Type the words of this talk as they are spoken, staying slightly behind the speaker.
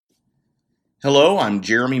Hello, I'm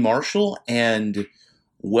Jeremy Marshall, and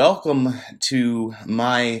welcome to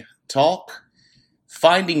my talk,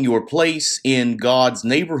 Finding Your Place in God's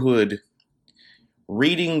Neighborhood,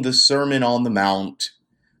 reading the Sermon on the Mount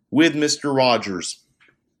with Mr. Rogers.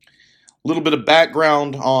 A little bit of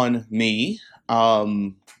background on me.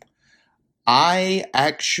 I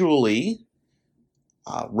actually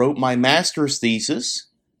wrote my master's thesis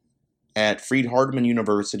at Freed-Hardeman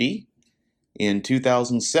University in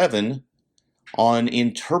 2007 on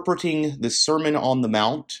interpreting the Sermon on the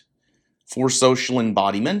Mount for social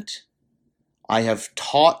embodiment. I have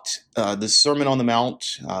taught the Sermon on the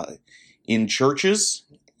Mount in churches,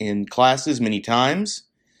 in classes many times,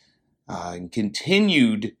 and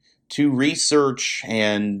continued to research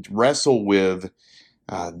and wrestle with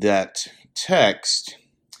that text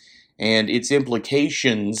and its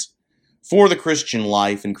implications for the Christian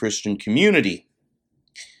life and Christian community.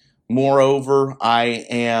 Moreover, I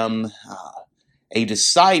am a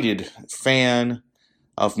decided fan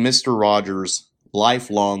of Mr. Rogers,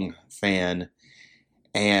 lifelong fan,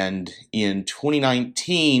 and in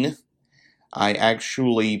 2019, I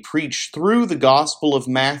actually preached through the Gospel of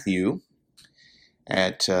Matthew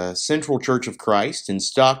at Central Church of Christ in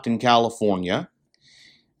Stockton, California,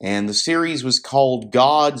 and the series was called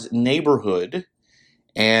God's Neighborhood,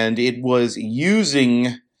 and it was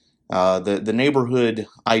using the neighborhood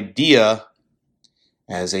idea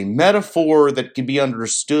as a metaphor that can be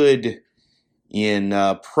understood in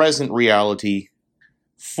present reality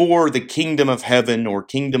for the kingdom of heaven or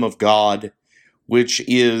kingdom of God, which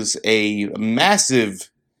is a massive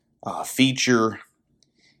feature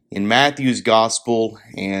in Matthew's gospel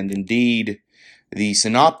and indeed the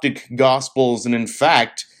synoptic gospels and in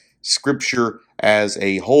fact scripture as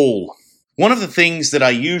a whole. One of the things that I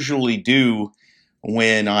usually do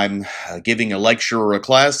when I'm giving a lecture or a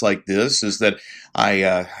class like this is that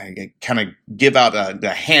I kind of give out a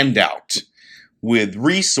handout with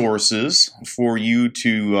resources for you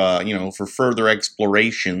to, for further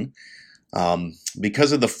exploration.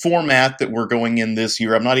 Because of the format that we're going in this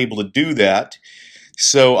year, I'm not able to do that.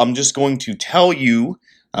 So I'm just going to tell you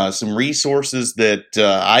some resources that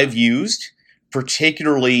I've used,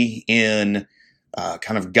 particularly in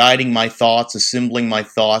kind of guiding my thoughts, assembling my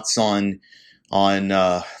thoughts on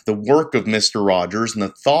the work of Mr. Rogers and the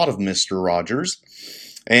thought of Mr. Rogers.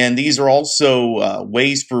 And these are also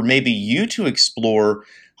ways for maybe you to explore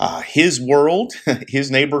his world, his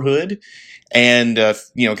neighborhood, and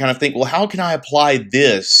kind of think, well, how can I apply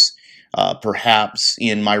this perhaps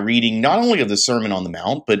in my reading, not only of the Sermon on the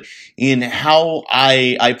Mount, but in how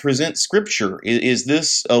I present Scripture? Is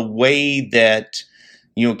this a way that,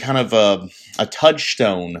 kind of a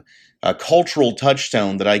touchstone, a cultural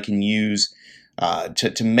touchstone that I can use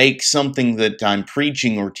to make something that I'm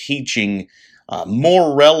preaching or teaching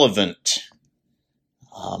more relevant,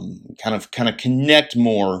 kind of connect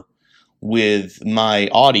more with my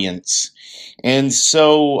audience? And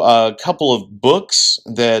so a couple of books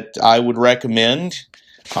that I would recommend.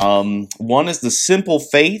 One is The Simple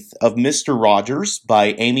Faith of Mr. Rogers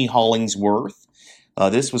by Amy Hollingsworth.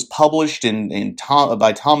 This was published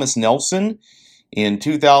by Thomas Nelson in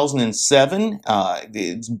 2007.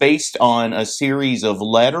 It's based on a series of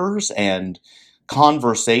letters and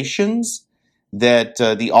conversations that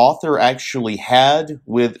the author actually had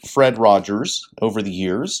with Fred Rogers over the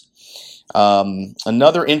years.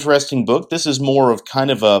 Another interesting book. This is more of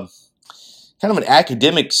kind of an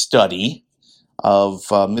academic study of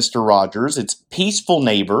Mr. Rogers. It's Peaceful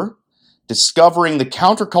Neighbor: Discovering the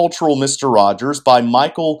Countercultural Mr. Rogers by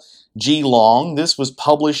Michael G. Long. This was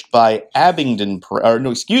published by Westminster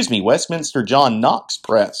John Knox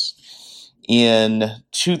Press in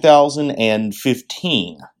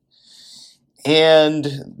 2015. And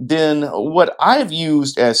then what I've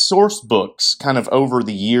used as source books kind of over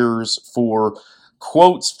the years for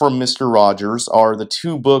quotes from Mr. Rogers are the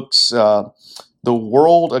two books, The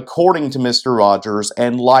World According to Mr. Rogers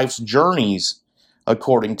and Life's Journeys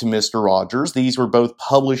According to Mr. Rogers. These were both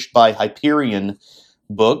published by Hyperion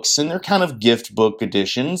Books, and they're kind of gift book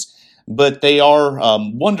editions, but they are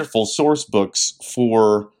wonderful source books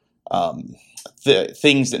for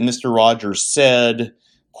things that Mr. Rogers said,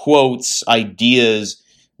 quotes, ideas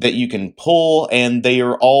that you can pull, and they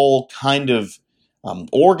are all kind of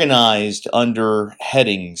organized under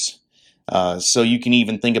headings. So you can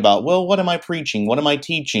even think about, well, what am I preaching? What am I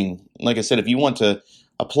teaching? Like I said, if you want to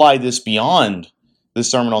apply this beyond the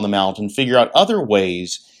Sermon on the Mount and figure out other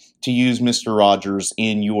ways to use Mr. Rogers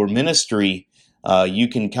in your ministry, you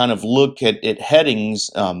can kind of look at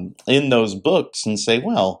headings in those books and say,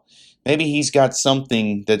 well, maybe he's got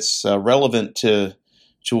something that's relevant to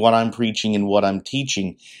to what I'm preaching and what I'm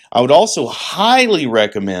teaching. I would also highly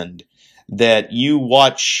recommend that you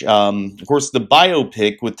watch, of course, the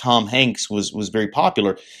biopic with Tom Hanks was very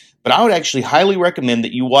popular, but I would actually highly recommend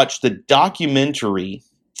that you watch the documentary,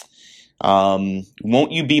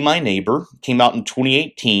 Won't You Be My Neighbor? Came out in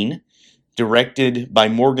 2018, directed by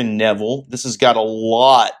Morgan Neville. This has got a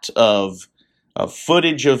lot of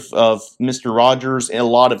footage of Mr. Rogers and a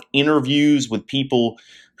lot of interviews with people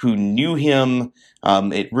who knew him.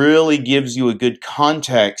 It really gives you a good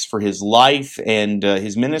context for his life and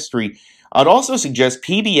his ministry. I'd also suggest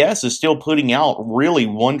PBS is still putting out really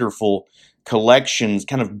wonderful collections,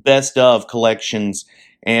 kind of best of collections,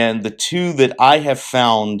 and the two that I have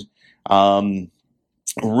found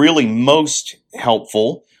really most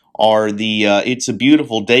helpful are the It's a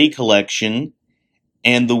Beautiful Day collection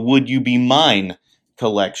and the Would You Be Mine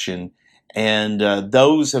collection. And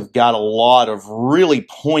those have got a lot of really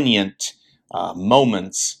poignant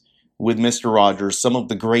moments with Mr. Rogers, some of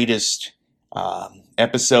the greatest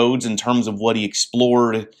episodes in terms of what he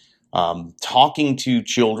explored talking to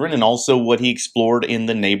children, and also what he explored in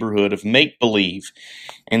the neighborhood of make-believe.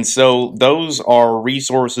 And so those are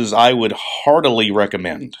resources I would heartily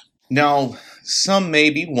recommend. Now, some may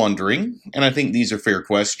be wondering, and I think these are fair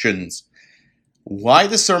questions, why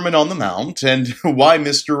the Sermon on the Mount and why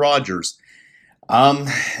Mr. Rogers?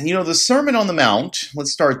 The Sermon on the Mount,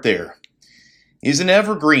 let's start there, is an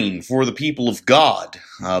evergreen for the people of God,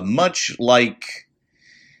 much like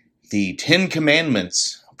the Ten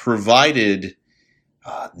Commandments provided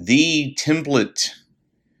the template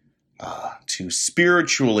to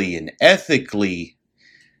spiritually and ethically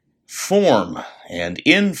form and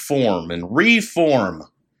inform and reform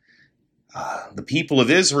the people of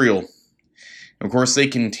Israel. Of course, they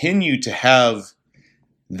continue to have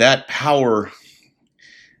that power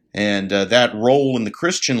and that role in the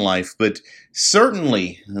Christian life, but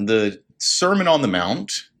certainly the Sermon on the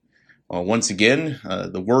Mount, once again,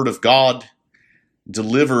 the Word of God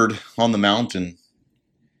delivered on the mountain,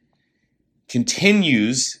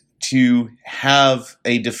 continues to have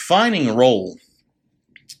a defining role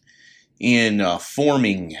in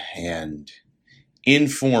forming and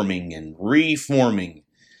informing and reforming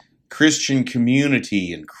Christian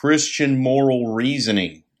community and Christian moral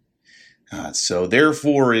reasoning. So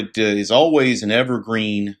therefore, it is always an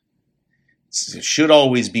evergreen. It should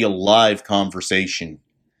always be a live conversation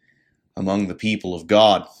among the people of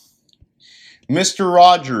God. Mr.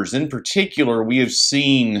 Rogers, in particular, we have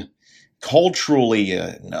seen culturally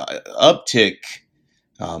an uptick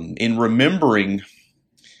in remembering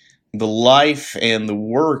the life and the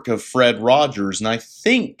work of Fred Rogers. And I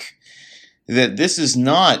think that this is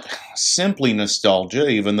not simply nostalgia,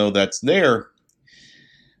 even though that's there,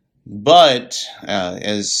 but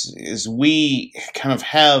as we kind of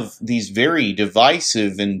have these very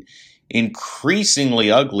divisive and increasingly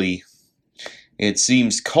ugly, it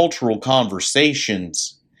seems, cultural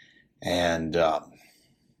conversations and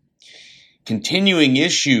continuing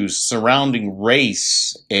issues surrounding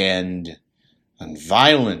race and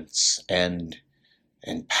violence and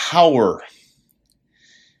power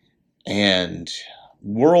and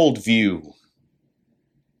worldview.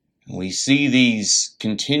 We see these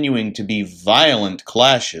continuing to be violent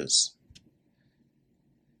clashes.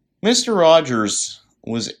 Mr. Rogers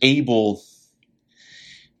was able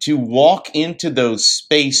to walk into those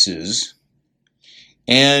spaces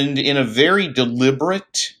and, in a very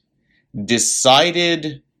deliberate,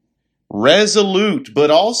 decided, resolute, but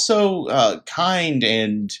also kind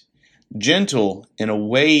and gentle, in a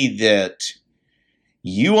way that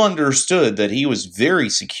you understood that he was very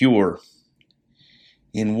secure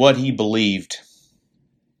in what he believed.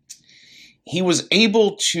 He was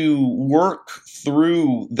able to work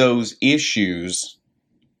through those issues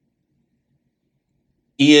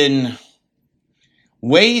in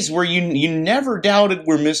ways where you never doubted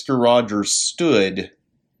where Mr. Rogers stood,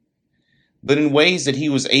 but in ways that he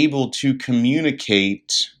was able to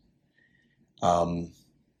communicate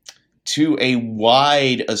to a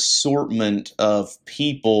wide assortment of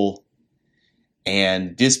people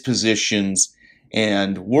and dispositions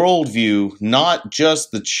and worldview, not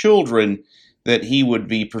just the children that he would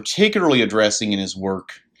be particularly addressing in his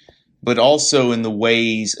work, but also in the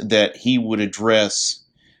ways that he would address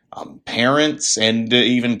parents and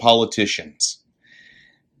even politicians.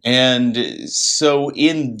 And so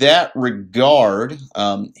in that regard,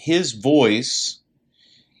 his voice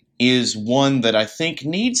is one that I think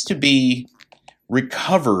needs to be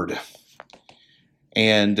recovered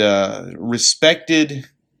and respected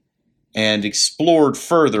and explored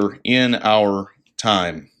further in our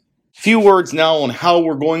time. Few words now on how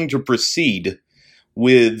we're going to proceed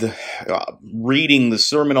with reading the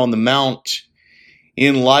Sermon on the Mount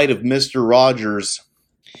in light of Mr. Rogers.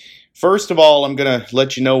 First of all, I'm going to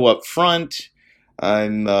let you know up front,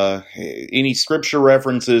 any scripture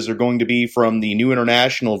references are going to be from the New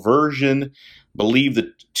International Version, I believe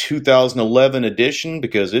the 2011 edition,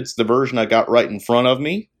 because it's the version I got right in front of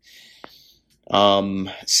me.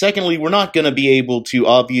 Secondly, we're not going to be able to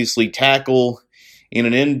obviously tackle in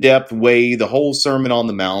an in-depth way the whole Sermon on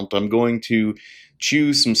the Mount. I'm going to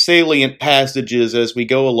choose some salient passages as we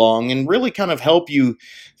go along and really kind of help you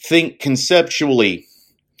think conceptually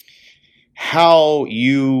how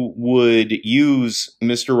you would use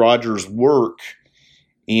Mr. Rogers' work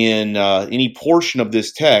in any portion of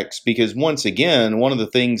this text, because once again, one of the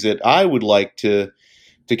things that I would like to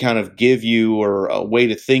kind of give you, or a way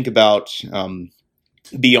to think about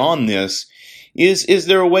beyond this, is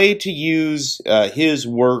there a way to use his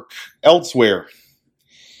work elsewhere?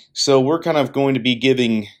 So we're kind of going to be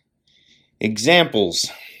giving examples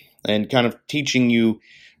and kind of teaching you,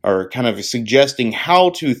 or kind of suggesting how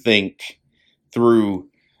to think through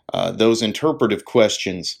those interpretive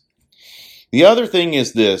questions. The other thing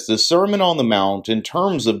is this: the Sermon on the Mount, in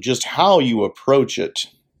terms of just how you approach it.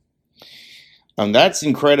 And that's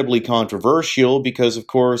incredibly controversial because, of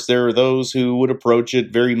course, there are those who would approach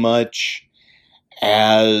it very much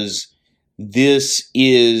as this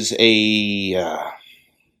is a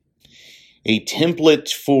template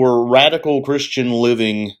for radical Christian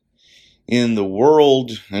living in the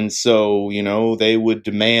world, and so, they would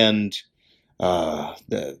demand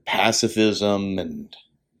the pacifism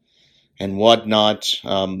and whatnot.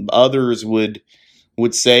 Others would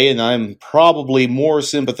say, and I'm probably more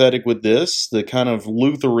sympathetic with this, the kind of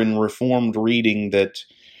Lutheran Reformed reading, that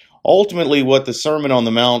ultimately what the Sermon on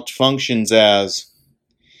the Mount functions as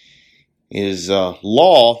is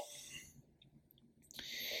law,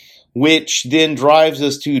 which then drives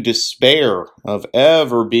us to despair of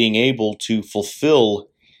ever being able to fulfill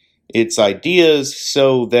its ideas,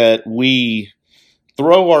 so that we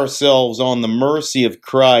throw ourselves on the mercy of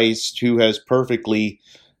Christ, who has perfectly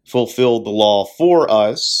fulfilled the law for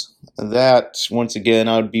us. That, once again,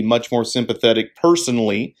 I would be much more sympathetic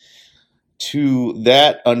personally to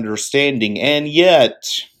that understanding. And yet,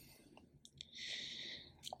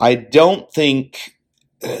 I don't think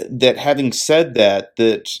that, having said that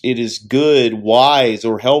it is good, wise,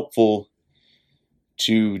 or helpful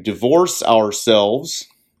to divorce ourselves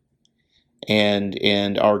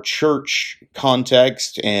and our church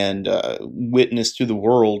context and witness to the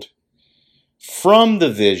world from the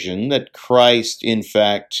vision that Christ, in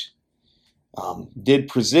fact, did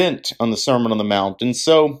present on the Sermon on the Mount. And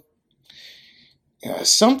so,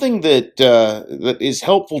 something that is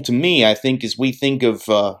helpful to me, I think, as we think of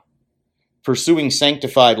pursuing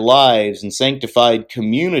sanctified lives and sanctified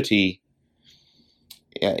community,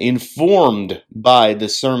 informed by the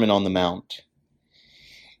Sermon on the Mount,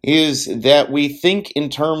 is that we think in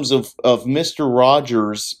terms of Mr.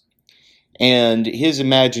 Rogers and his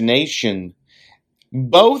imagination,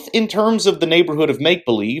 both in terms of the neighborhood of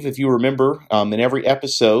make-believe. If you remember, in every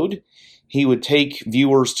episode, he would take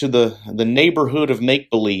viewers to the neighborhood of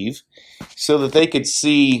make-believe so that they could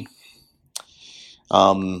see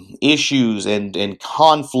issues and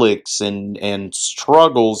conflicts and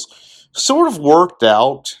struggles sort of worked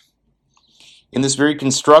out in this very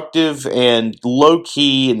constructive and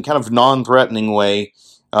low-key and kind of non-threatening way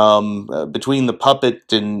between the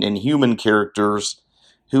puppet and human characters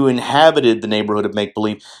who inhabited the neighborhood of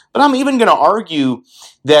make-believe. But I'm even going to argue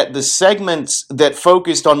that the segments that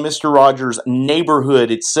focused on Mr. Rogers' neighborhood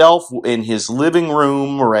itself, in his living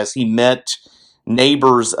room, or as he met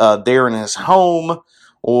neighbors there in his home,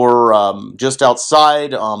 or just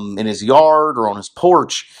outside in his yard or on his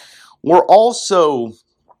porch, were also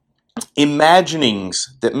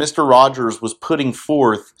imaginings that Mr. Rogers was putting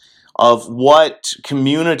forth of what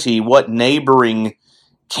community, what neighboring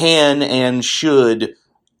can and should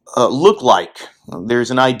look like.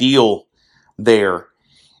 There's an ideal there.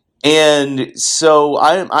 And so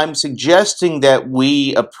I'm suggesting that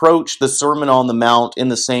we approach the Sermon on the Mount in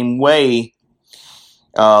the same way,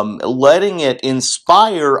 letting it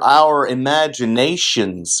inspire our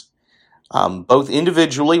imaginations, both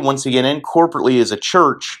individually, once again, and corporately as a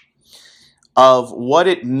church, of what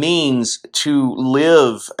it means to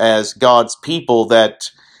live as God's people,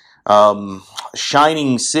 that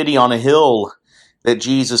shining city on a hill that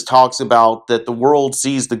Jesus talks about, that the world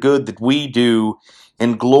sees the good that we do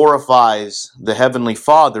and glorifies the Heavenly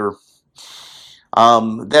Father.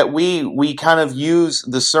 That we kind of use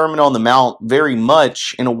the Sermon on the Mount very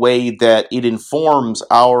much in a way that it informs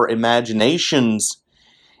our imaginations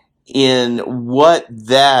in what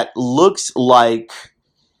that looks like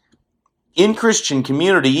in Christian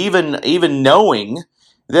community, even knowing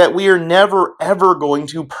that we are never ever going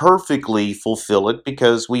to perfectly fulfill it,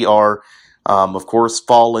 because we are, of course,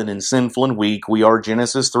 fallen and sinful and weak. We are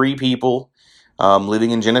Genesis 3 people,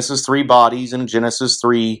 living in Genesis 3 bodies in a Genesis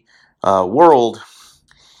 3 world.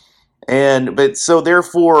 But so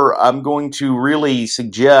therefore, I'm going to really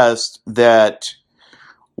suggest that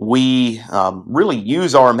we really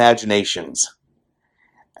use our imaginations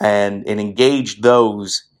and engage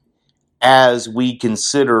those as we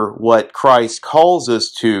consider what Christ calls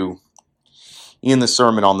us to in the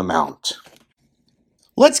Sermon on the Mount.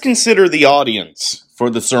 Let's consider the audience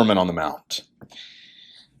for the Sermon on the Mount.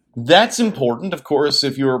 That's important, of course.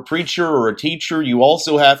 If you're a preacher or a teacher, you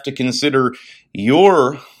also have to consider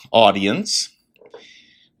your audience.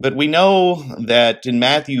 But we know that in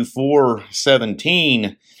Matthew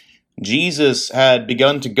 4:17, Jesus had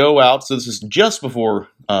begun to go out, so this is just before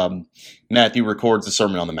Matthew records the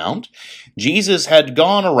Sermon on the Mount. Jesus had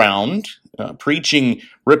gone around preaching,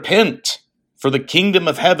 "Repent, for the kingdom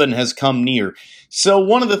of heaven has come near." So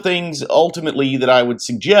one of the things ultimately that I would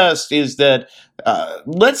suggest is that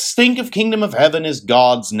let's think of kingdom of heaven as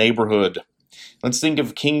God's neighborhood. Let's think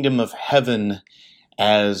of kingdom of heaven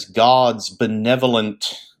as God's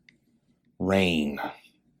benevolent reign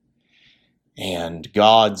and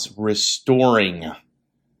God's restoring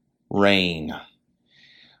reign.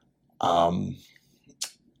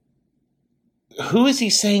 Who is he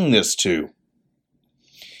saying this to?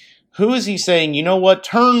 Who is he saying, you know what,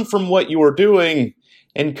 turn from what you are doing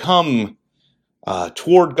and come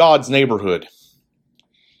toward God's neighborhood?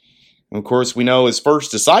 And of course, we know his first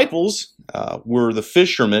disciples were the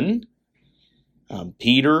fishermen,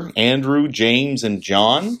 Peter, Andrew, James, and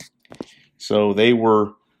John. So they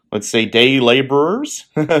were, let's say, day laborers.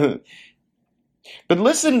 But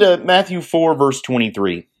listen to Matthew 4, verse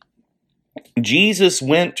 23. Jesus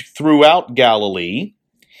went throughout Galilee,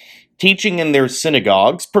 teaching in their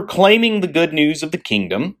synagogues, proclaiming the good news of the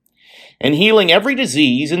kingdom, and healing every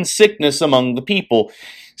disease and sickness among the people.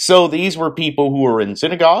 So these were people who were in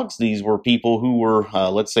synagogues. These were people who were,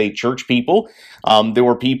 let's say, church people. There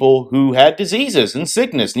were people who had diseases and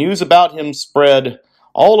sickness. News about him spread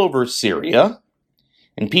all over Syria.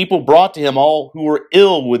 And people brought to him all who were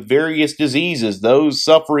ill with various diseases, those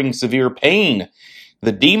suffering severe pain,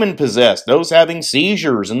 the demon-possessed, those having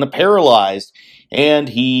seizures, and the paralyzed, and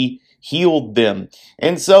he healed them.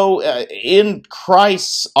 And so in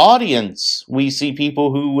Christ's audience, we see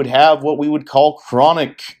people who would have what we would call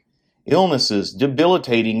chronic illnesses,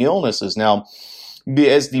 debilitating illnesses. Now,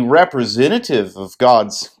 as the representative of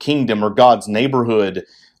God's kingdom or God's neighborhood,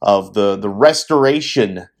 of the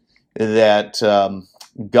restoration that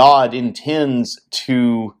God intends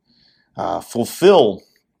to fulfill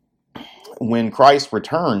when Christ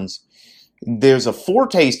returns, there's a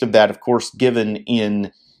foretaste of that, of course, given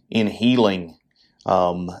in healing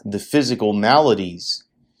the physical maladies.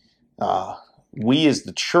 We as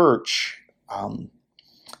the church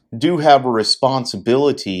do have a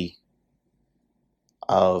responsibility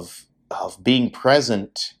of being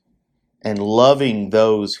present and loving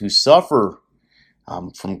those who suffer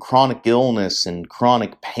from chronic illness and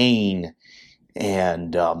chronic pain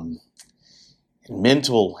and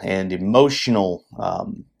mental and emotional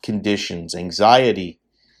conditions, anxiety,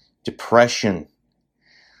 depression.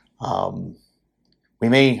 We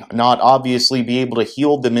may not obviously be able to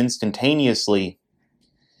heal them instantaneously,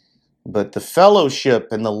 but the fellowship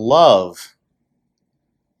and the love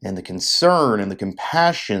and the concern and the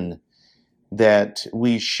compassion that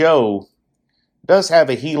we show does have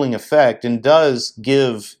a healing effect and does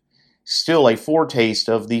give still a foretaste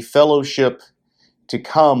of the fellowship to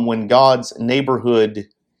come when God's neighborhood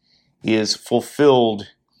is fulfilled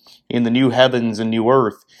in the new heavens and new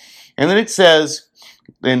earth. And then it says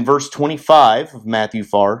in verse 25 of Matthew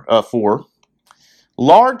 4,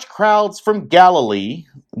 large crowds from Galilee,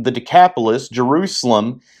 the Decapolis,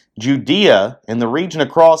 Jerusalem, Judea, and the region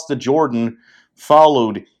across the Jordan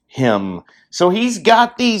followed him. So he's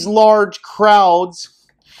got these large crowds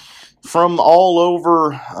from all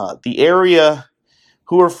over the area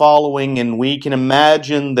who are following, and we can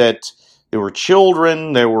imagine that there were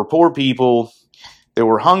children, there were poor people, there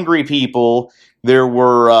were hungry people, there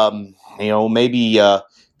were, maybe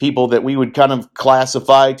people that we would kind of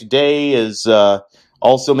classify today as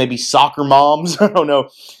also maybe soccer moms, I don't know,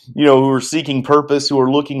 who are seeking purpose, who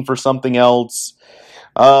are looking for something else.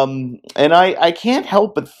 And I can't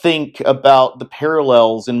help but think about the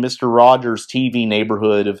parallels in Mr. Rogers' TV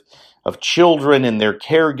neighborhood of children and their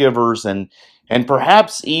caregivers and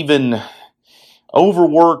perhaps even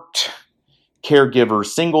overworked caregivers,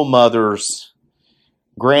 single mothers,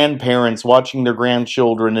 grandparents watching their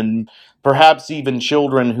grandchildren, and perhaps even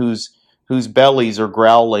children whose bellies are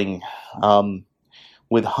growling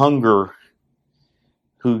with hunger,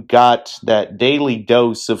 who got that daily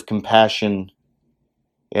dose of compassion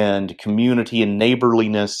and community and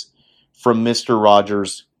neighborliness from Mr.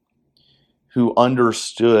 Rogers, who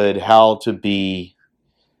understood how to be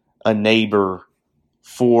a neighbor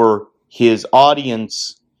for his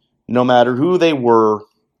audience, no matter who they were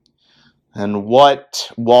and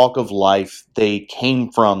what walk of life they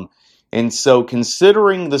came from. And so,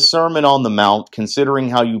 considering the Sermon on the Mount, considering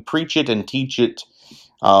how you preach it and teach it,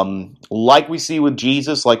 like we see with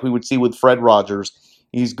Jesus, like we would see with Fred Rogers,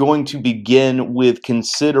 he's going to begin with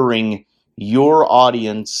considering your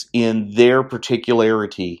audience in their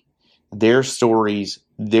particularity, their stories,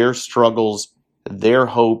 their struggles, their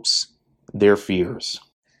hopes, their fears.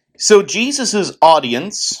 So Jesus'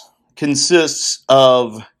 audience consists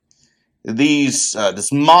of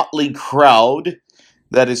this motley crowd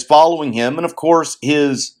that is following him, and of course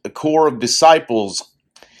his core of disciples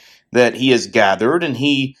that he has gathered, and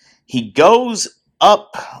he goes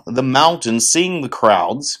up the mountain seeing the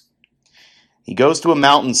crowds. He goes to a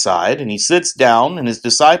mountainside and he sits down, and his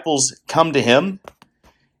disciples come to him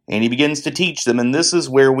and he begins to teach them. And this is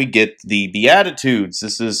where we get the Beatitudes.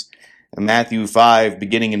 This is Matthew 5,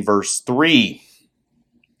 beginning in verse 3.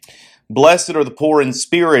 Blessed are the poor in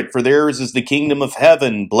spirit, for theirs is the kingdom of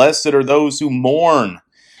heaven. Blessed are those who mourn,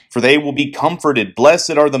 for they will be comforted.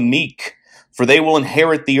 Blessed are the meek, for they will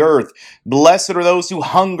inherit the earth. Blessed are those who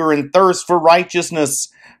hunger and thirst for righteousness,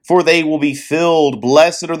 for they will be filled.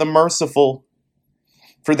 Blessed are the merciful,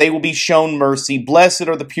 for they will be shown mercy. Blessed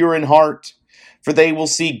are the pure in heart, for they will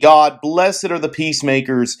see God. Blessed are the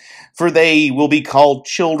peacemakers, for they will be called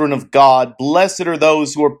children of God. Blessed are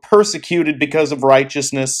those who are persecuted because of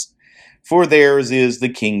righteousness, for theirs is the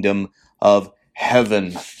kingdom of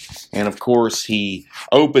heaven. And of course, he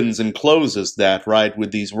opens and closes that, right,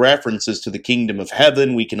 with these references to the kingdom of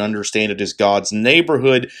heaven. We can understand it as God's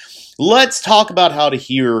neighborhood. Let's talk about how to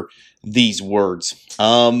hear these words.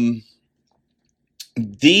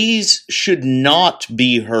 These should not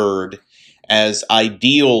be heard as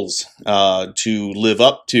ideals to live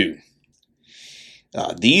up to.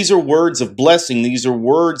 These are words of blessing. These are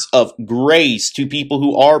words of grace to people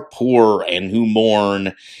who are poor and who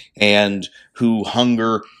mourn and who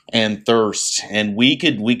hunger and thirst. And we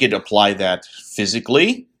could apply that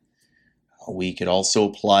physically. We could also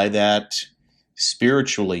apply that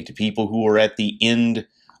spiritually to people who are at the end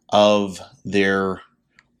of their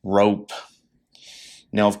rope.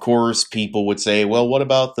 Now, of course, people would say, well, what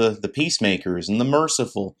about the peacemakers and the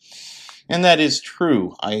merciful? And that is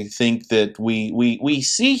true. I think that we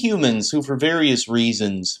see humans who, for various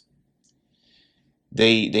reasons,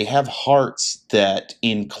 they have hearts that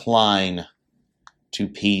incline to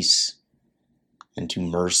peace and to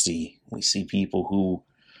mercy. We see people who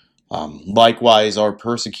likewise are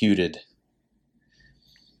persecuted.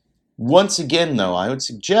 Once again, though, I would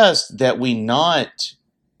suggest that we not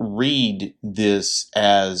read this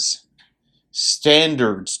as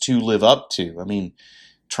standards to live up to. I mean,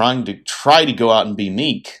 try to go out and be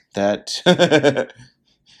meek, that that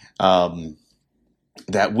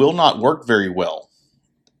will not work very well.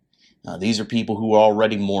 These are people who are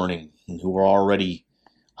already mourning and who are already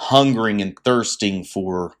hungering and thirsting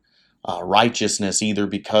for righteousness, either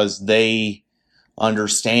because they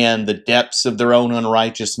understand the depths of their own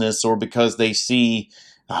unrighteousness or because they see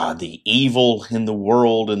the evil in the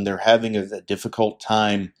world and they're having a difficult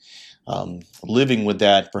time living with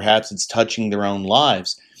that. Perhaps it's touching their own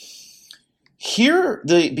lives. Hear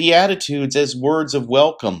the Beatitudes as words of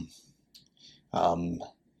welcome.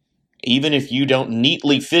 Even if you don't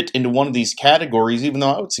neatly fit into one of these categories, even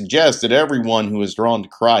though I would suggest that everyone who is drawn to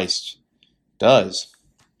Christ does.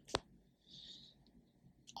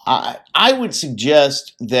 I would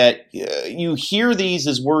suggest that you hear these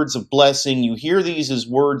as words of blessing, you hear these as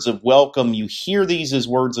words of welcome, you hear these as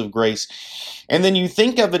words of grace, and then you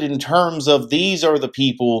think of it in terms of these are the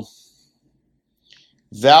people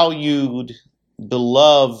valued,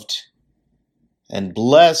 beloved, and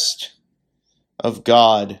blessed of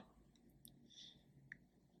God.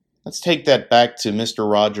 Let's take that back to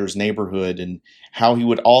Mr. Rogers' neighborhood and how he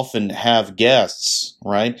would often have guests,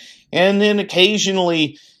 right? And then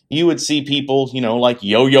occasionally you would see people, like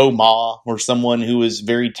Yo-Yo Ma or someone who is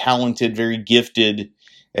very talented, very gifted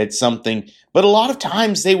at something. But a lot of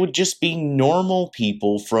times they would just be normal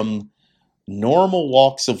people from normal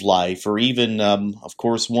walks of life, or even, of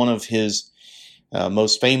course, one of his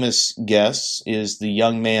most famous guests is the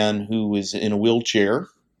young man who was in a wheelchair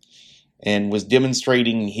and was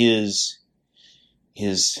demonstrating his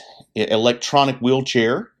his electronic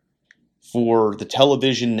wheelchair for the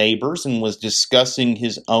television neighbors and was discussing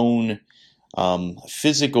his own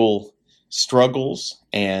physical struggles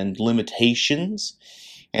and limitations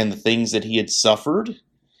and the things that he had suffered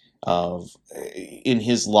in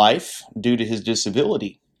his life due to his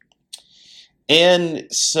disability. And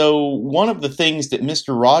so one of the things that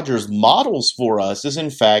Mr. Rogers models for us is, in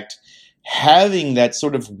fact, having that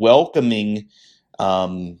sort of welcoming,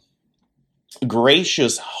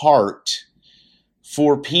 gracious heart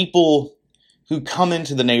for people who come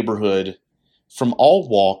into the neighborhood from all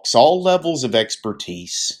walks, all levels of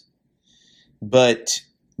expertise, but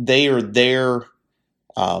they are there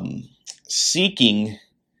seeking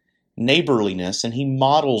neighborliness, and he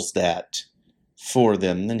models that for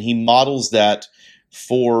them, and he models that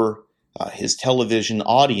for his television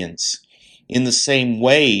audience. In the same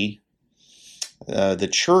way, the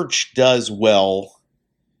church does well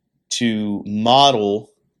to model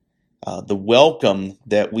the welcome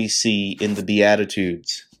that we see in the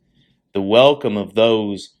Beatitudes, the welcome of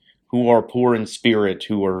those who are poor in spirit,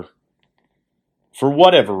 who are, for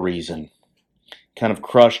whatever reason, kind of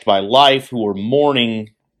crushed by life, who are mourning,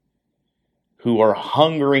 who are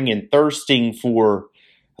hungering and thirsting for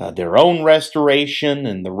their own restoration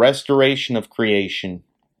and the restoration of creation.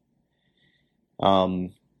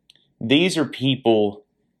 These are people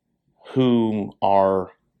who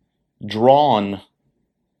are drawn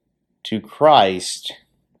to Christ,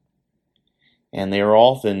 and they are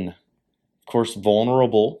often, of course,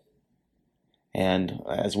 vulnerable, and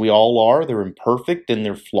as we all are, they're imperfect and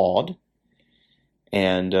they're flawed,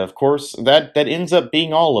 and of course, that ends up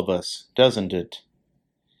being all of us, doesn't it?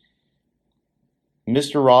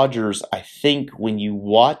 Mr. Rogers, I think when you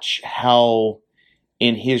watch how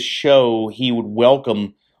in his show he would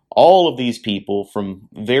welcome all of these people from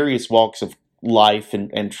various walks of life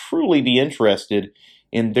and truly be interested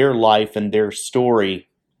in their life and their story.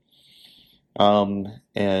 And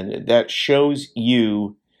that shows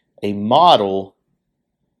you a model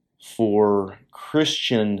for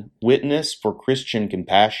Christian witness, for Christian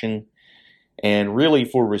compassion, and really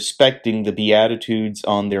for respecting the Beatitudes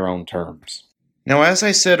on their own terms. Now, as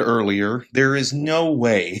I said earlier, there is no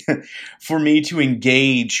way for me to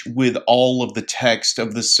engage with all of the text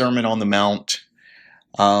of the Sermon on the Mount,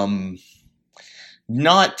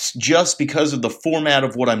 not just because of the format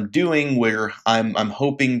of what I'm doing, where I'm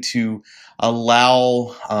hoping to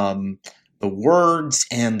allow the words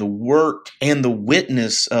and the work and the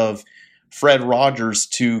witness of Fred Rogers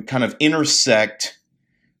to kind of intersect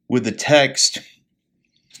with the text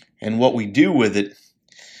and what we do with it,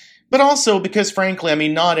 but also because, frankly, I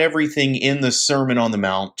mean, not everything in the Sermon on the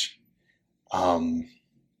Mount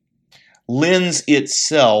lends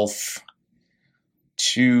itself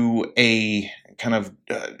to a kind of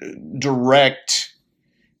direct,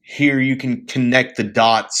 here you can connect the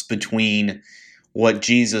dots between what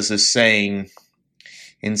Jesus is saying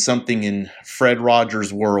in something in Fred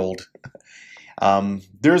Rogers' world.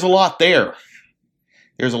 There's a lot there.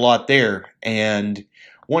 There's a lot there, and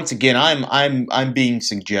once again, I'm being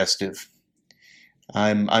suggestive.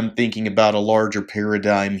 I'm thinking about a larger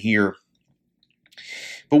paradigm here.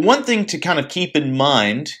 But one thing to kind of keep in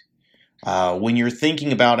mind when you're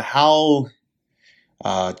thinking about how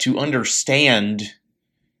to understand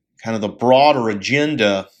kind of the broader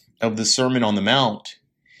agenda of the Sermon on the Mount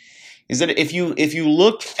is that if you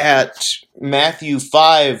look at Matthew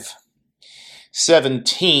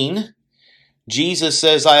 5:17, Jesus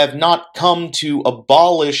says, "I have not come to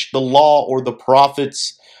abolish the law or the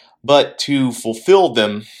prophets, but to fulfill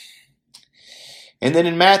them." And then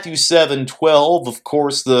in Matthew 7:12, of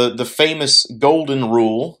course, the famous golden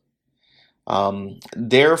rule,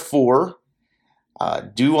 therefore,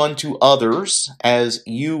 do unto others as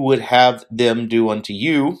you would have them do unto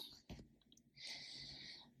you.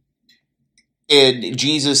 And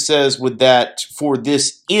Jesus says with that, "For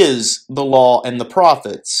this is the law and the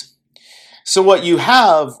prophets." So what you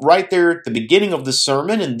have right there at the beginning of the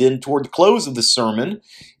sermon and then toward the close of the sermon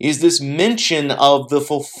is this mention of the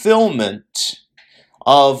fulfillment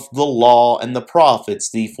of the law and the prophets,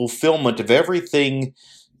 the fulfillment of everything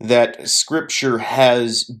that Scripture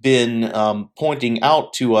has been pointing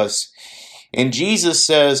out to us. And Jesus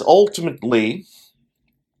says, ultimately,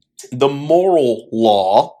 the moral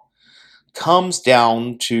law comes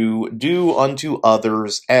down to do unto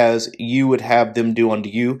others as you would have them do unto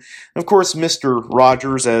you. And of course, Mr.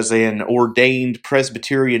 Rogers, as an ordained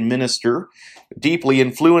Presbyterian minister, deeply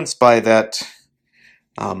influenced by that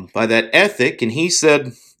ethic, and he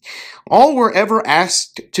said, "All we're ever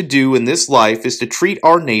asked to do in this life is to treat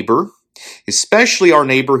our neighbor, especially our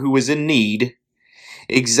neighbor who is in need,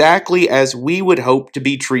 exactly as we would hope to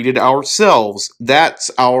be treated ourselves.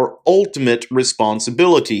 That's our ultimate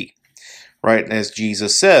responsibility, right? And as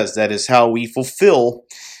Jesus says, that is how we fulfill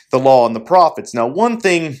the law and the prophets. Now, one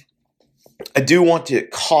thing I do want to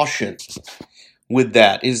caution with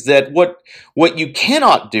that is that what you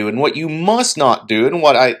cannot do and what you must not do, and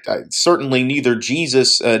what I certainly neither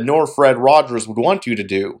Jesus nor Fred Rogers would want you to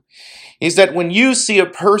do, is that when you see a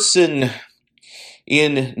person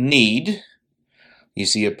in need, you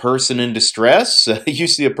see a person in distress, you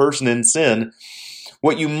see a person in sin,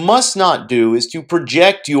 what you must not do is to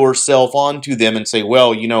project yourself onto them and say,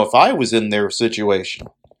 well, if I was in their situation,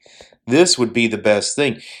 this would be the best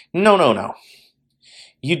thing. No, no, no.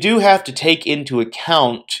 You do have to take into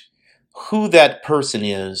account who that person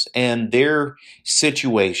is and their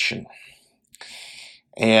situation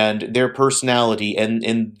and their personality,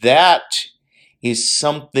 and that is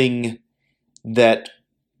something that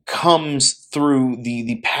comes through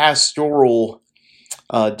the pastoral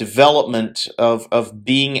development of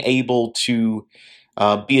being able to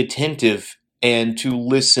be attentive and to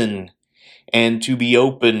listen and to be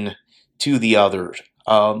open to the other.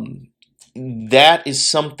 That is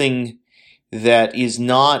something that is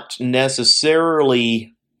not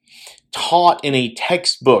necessarily taught in a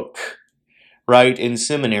textbook, right, in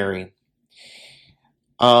seminary.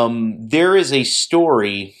 There is a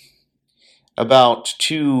story about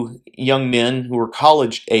two young men who were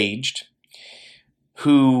college-aged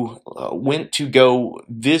who went to go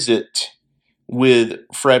visit with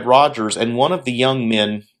Fred Rogers, and one of the young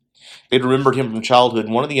men, they'd remembered him from childhood,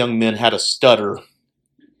 one of the young men had a stutter.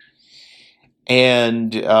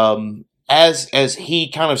 And as he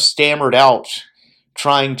kind of stammered out,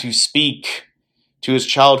 trying to speak to his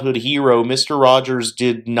childhood hero, Mr. Rogers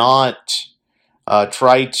did not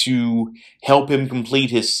try to help him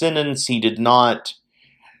complete his sentence. He did not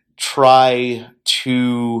try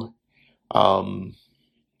to.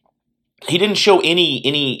 He didn't show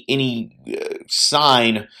any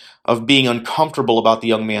sign of being uncomfortable about the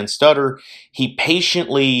young man's stutter. He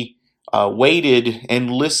patiently waited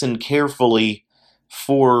and listened carefully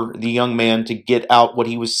for the young man to get out what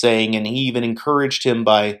he was saying, and he even encouraged him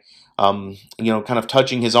by, kind of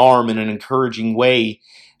touching his arm in an encouraging way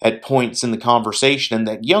at points in the conversation. And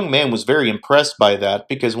that young man was very impressed by that,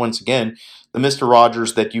 because once again, the Mr.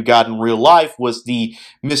 Rogers that you got in real life was the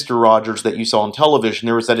Mr. Rogers that you saw on television.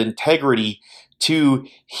 There was that integrity to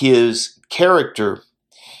his character.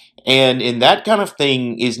 And that kind of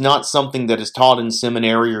thing is not something that is taught in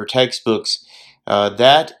seminary or textbooks.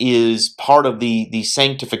 That is part of the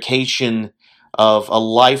sanctification of a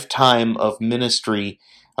lifetime of ministry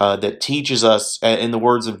that teaches us, in the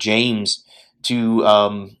words of James,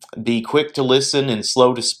 to be quick to listen and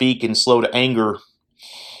slow to speak and slow to anger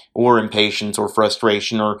or impatience or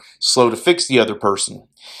frustration, or slow to fix the other person.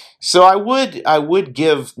 So I would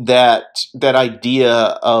give that idea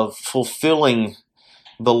of fulfilling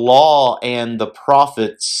the law and the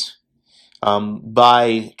prophets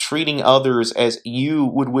by treating others as you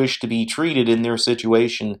would wish to be treated in their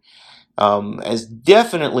situation as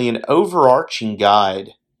definitely an overarching guide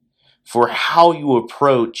for how you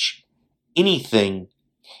approach anything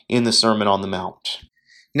in the Sermon on the Mount.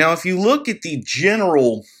 Now, if you look at the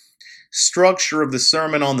general structure of the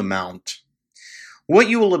Sermon on the Mount, what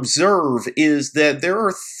you will observe is that there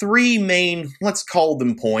are three main, let's call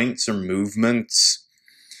them points or movements,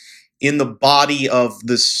 in the body of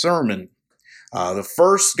the sermon. The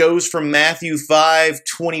first goes from Matthew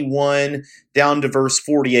 5:21 down to verse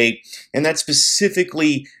 48, and that's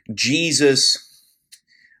specifically Jesus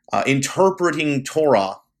interpreting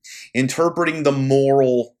Torah, interpreting the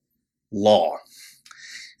moral law.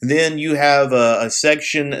 Then you have a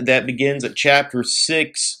section that begins at chapter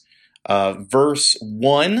 6, verse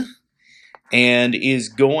 1, and is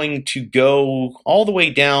going to go all the way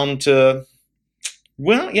down to,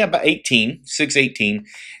 about 18, 6:18,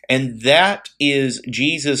 and that is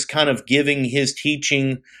Jesus kind of giving his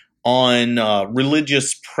teaching on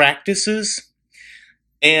religious practices.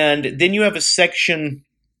 And then you have a section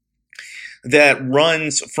that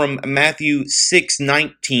runs from Matthew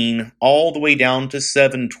 6:19 all the way down to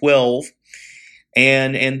 7:12,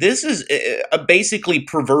 and this is basically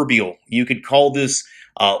proverbial. You could call this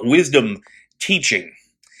wisdom teaching.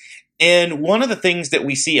 And one of the things that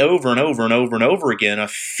we see over and over and over and over again, a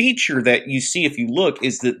feature that you see if you look,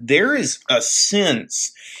 is that there is a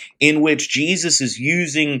sense in which Jesus is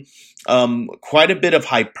using quite a bit of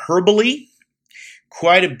hyperbole,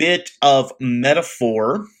 quite a bit of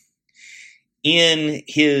metaphor in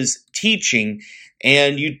his teaching,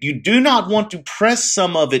 and you do not want to press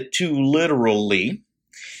some of it too literally.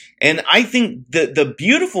 And I think the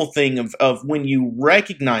beautiful thing of when you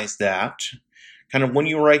recognize that, kind of when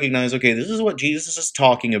you recognize, okay, this is what Jesus is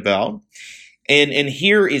talking about, and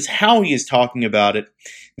here is how he is talking about it,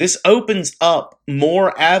 this opens up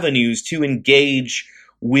more avenues to engage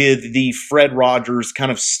with the Fred Rogers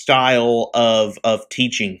kind of style of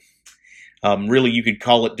teaching. Really, you could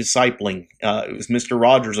call it discipling. It was Mr.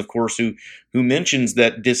 Rogers, of course, who mentions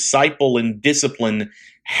that disciple and discipline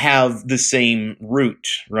have the same root,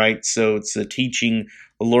 right? So it's a teaching,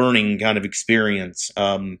 learning kind of experience.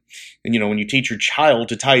 And when you teach your child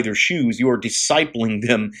to tie their shoes, you are discipling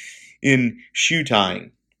them in shoe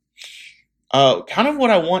tying. Kind of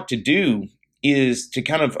what I want to do is to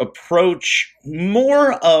kind of approach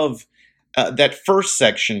more of that first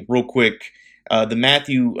section real quick, the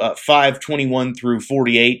Matthew 5:21 through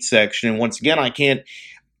 48 section. And once again, I can't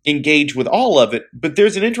engage with all of it, but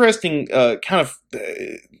there's an interesting kind of,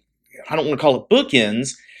 I don't want to call it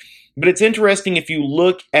bookends, but it's interesting if you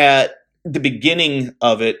look at the beginning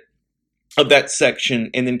of it, of that section,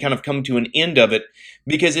 and then kind of come to an end of it,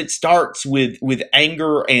 because it starts with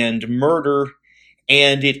anger and murder,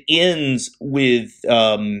 and it ends with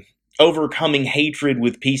overcoming hatred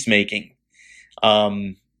with peacemaking.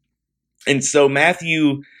 And so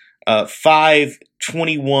Matthew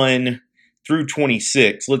 5:21 through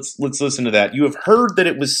 26. Let's listen to that. You have heard that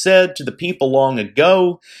it was said to the people long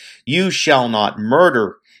ago, "You shall not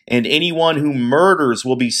murder, and anyone who murders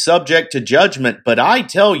will be subject to judgment. But I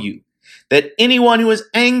tell you that anyone who is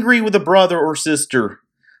angry with a brother or sister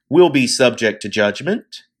will be subject to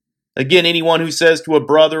judgment. Again, anyone who says to a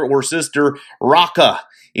brother or sister, 'Raka,'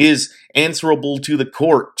 is answerable to the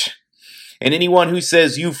court. And anyone who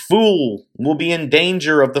says, 'You fool,' will be in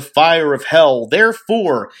danger of the fire of hell.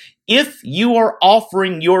 Therefore, if you are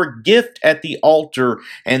offering your gift at the altar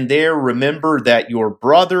and there remember that your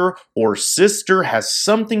brother or sister has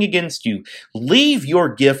something against you, leave your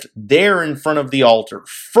gift there in front of the altar.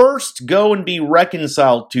 First go and be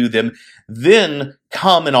reconciled to them, then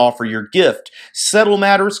come and offer your gift. Settle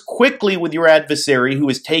matters quickly with your adversary who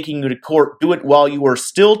is taking you to court. Do it while you are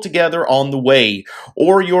still together on the way,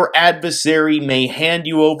 or your adversary may hand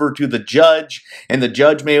you over to the judge, and the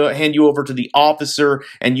judge may hand you over to the officer,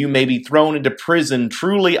 and you may be thrown into prison.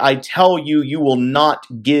 Truly, I tell you, you will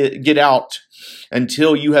not get out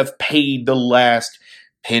until you have paid the last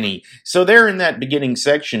penny." So there in that beginning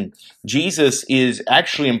section, Jesus is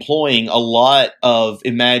actually employing a lot of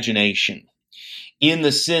imagination, in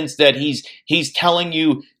the sense that he's telling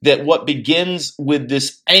you that what begins with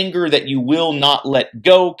this anger that you will not let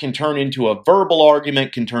go can turn into a verbal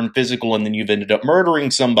argument, can turn physical, and then you've ended up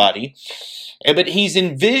murdering somebody. But he's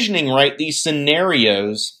envisioning, right, these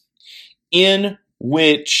scenarios in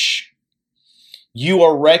which you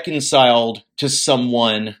are reconciled to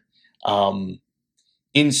someone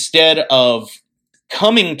instead of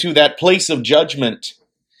coming to that place of judgment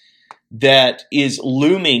that is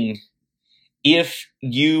looming if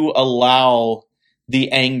you allow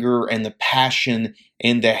the anger and the passion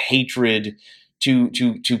and the hatred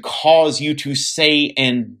to cause you to say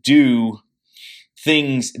and do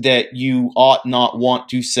things that you ought not want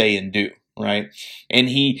to say and do, right? And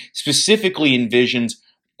he specifically envisions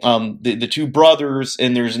the two brothers,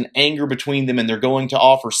 and there's an anger between them, and they're going to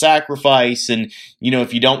offer sacrifice, and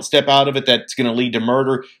if you don't step out of it, that's going to lead to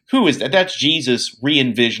murder. Who is that? That's Jesus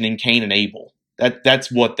re-envisioning Cain and Abel.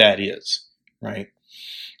 That's what that is, right?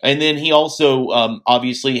 And then he also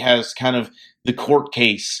obviously has kind of the court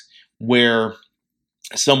case where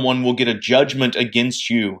someone will get a judgment against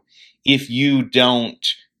you if you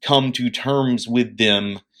don't come to terms with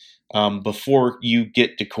them before you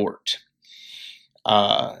get to court.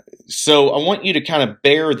 So I want you to kind of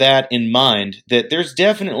bear that in mind, that there's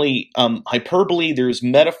definitely hyperbole, there's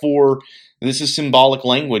metaphor. This is symbolic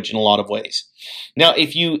language in a lot of ways. Now,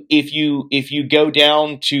 if you go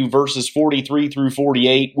down to verses 43 through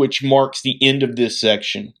 48, which marks the end of this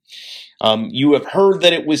section, you have heard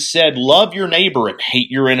that it was said, "Love your neighbor and hate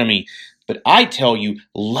your enemy." But I tell you,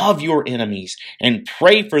 love your enemies and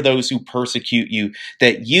pray for those who persecute you,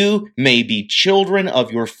 that you may be children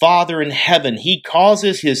of your Father in heaven. He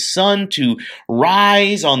causes his sun to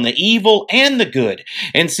rise on the evil and the good,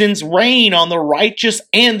 and sends rain on the righteous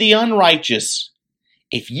and the unrighteous.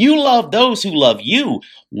 If you love those who love you,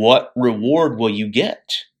 what reward will you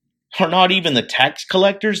get? Are not even the tax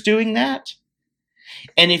collectors doing that?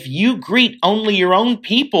 And if you greet only your own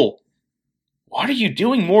people, what are you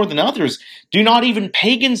doing more than others? Do not even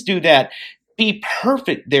pagans do that? Be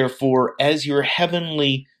perfect, therefore, as your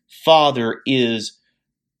heavenly Father is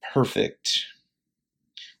perfect.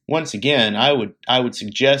 Once again, I would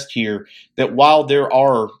suggest here that while there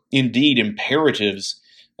are indeed imperatives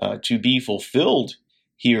to be fulfilled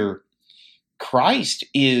here. Christ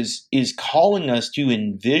is calling us to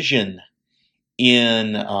envision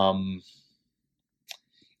in an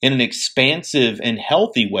expansive and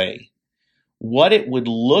healthy way what it would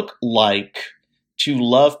look like to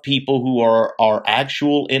love people who are our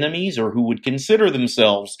actual enemies or who would consider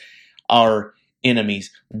themselves our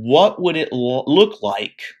enemies. What would it look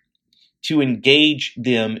like to engage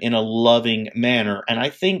them in a loving manner? And I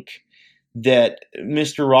think that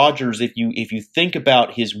Mr. Rogers, if you think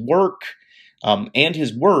about his work and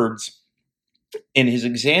his words and his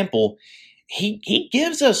example, he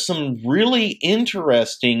gives us some really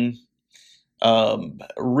interesting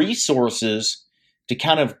resources to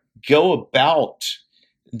kind of go about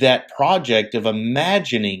that project of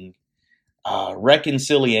imagining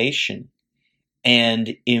reconciliation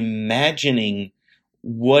and imagining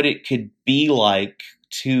what it could be like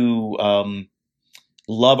to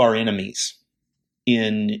love our enemies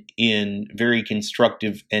in very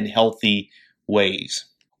constructive and healthy ways.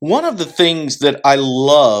 One of the things that I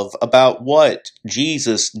love about what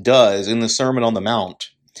Jesus does in the Sermon on the Mount,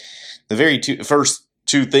 the very first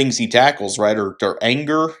two things he tackles, right, are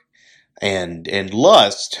anger and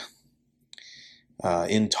lust.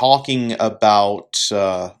 In talking about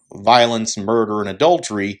violence, murder, and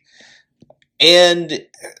adultery. And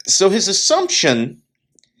so his assumption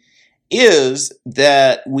is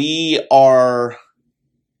that we are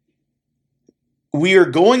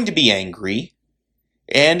going to be angry,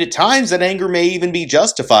 and at times that anger may even be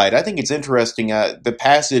justified. I think it's interesting, the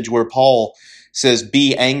passage where Paul says,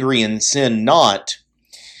 "Be angry and sin not."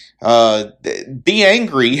 Be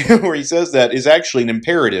angry, where he says that, is actually an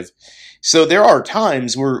imperative. So there are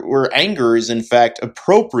times where anger is in fact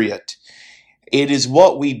appropriate. It is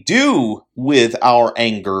what we do with our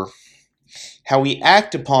anger, how we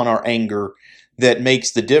act upon our anger, that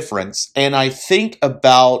makes the difference. And I think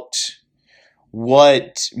about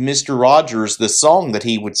what Mr. Rogers, the song that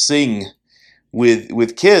he would sing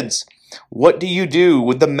with kids. What do you do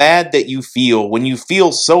with the mad that you feel when you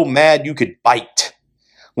feel so mad you could bite?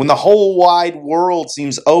 When the whole wide world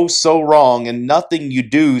seems oh so wrong and nothing you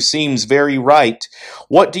do seems very right,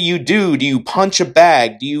 what do you do? Do you punch a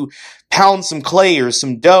bag? Do you pound some clay or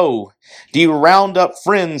some dough? Do you round up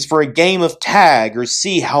friends for a game of tag or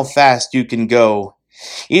see how fast you can go?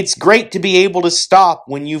 It's great to be able to stop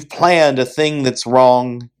when you've planned a thing that's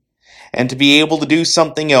wrong and to be able to do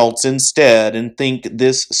something else instead and think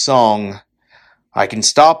this song. I can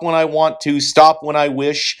stop when I want to, stop when I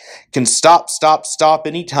wish, can stop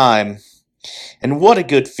anytime. And what a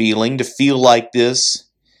good feeling to feel like this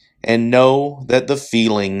and know that the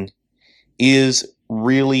feeling is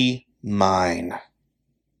really mine.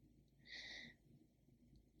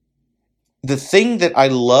 The thing that I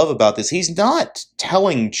love about this, he's not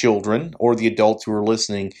telling children or the adults who are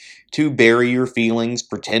listening to bury your feelings,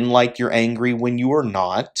 pretend like you're angry when you are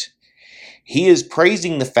not. He is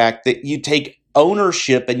praising the fact that you take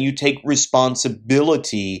ownership and you take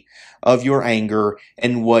responsibility of your anger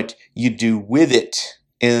and what you do with it.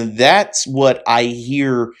 And that's what I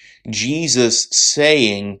hear Jesus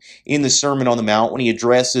saying in the Sermon on the Mount when he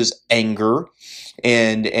addresses anger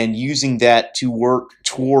and using that to work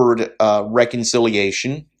toward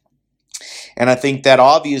reconciliation. And I think that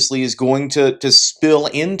obviously is going to spill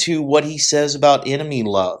into what he says about enemy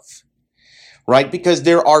love, right? Because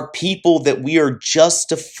there are people that we are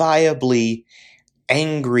justifiably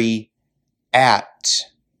angry at.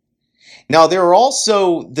 Now, there are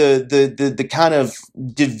also the kind of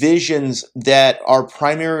divisions that are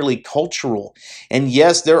primarily cultural. And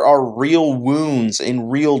yes, there are real wounds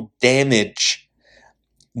and real damage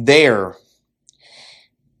there.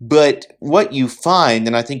 But what you find,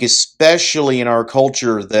 and I think especially in our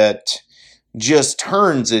culture that just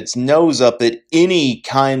turns its nose up at any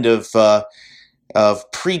kind of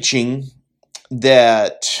preaching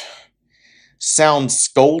that sounds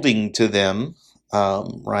scolding to them,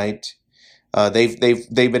 right? They've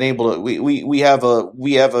been able to. We have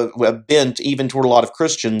a bent even toward a lot of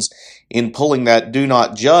Christians in pulling that "do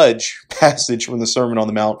not judge" passage from the Sermon on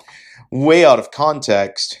the Mount way out of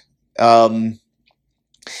context.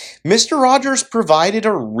 Mr. Rogers provided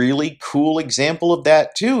a really cool example of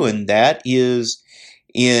that too, and that is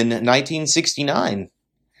in 1969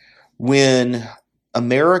 when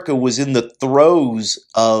America was in the throes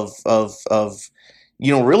of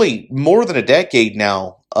really more than a decade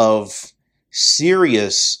now of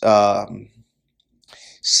serious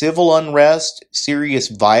civil unrest, serious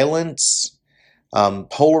violence,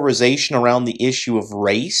 polarization around the issue of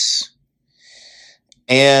race.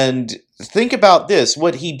 And think about this.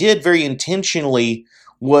 What he did very intentionally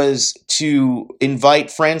was to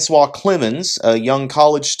invite Francois Clemens, a young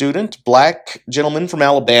college student, black gentleman from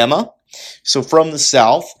Alabama, so from the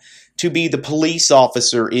South, to be the police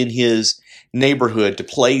officer in his neighborhood, to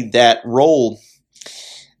play that role.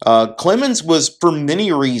 Clemens was, for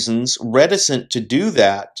many reasons, reticent to do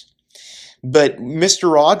that, but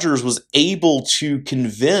Mr. Rogers was able to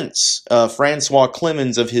convince Francois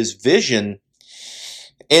Clemens of his vision.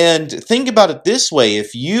 And think about it this way: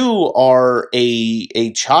 if you are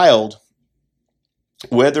a child,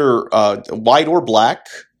 whether white or black,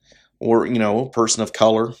 or a person of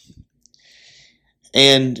color,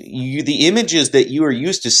 and the images that you are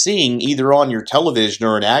used to seeing either on your television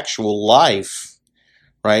or in actual life,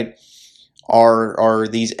 right, are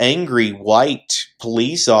these angry white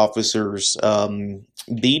police officers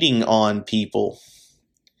beating on people.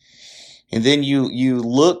 And then you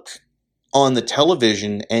look on the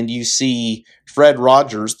television and you see Fred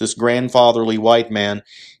Rogers, this grandfatherly white man,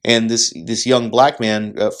 and this young black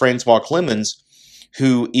man, Francois Clemens,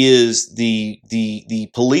 who is the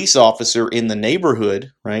police officer in the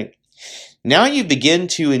neighborhood, right? Now you begin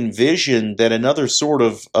to envision that another sort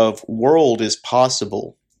of world is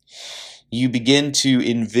possible. You begin to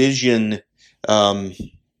envision a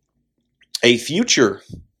future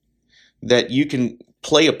that you can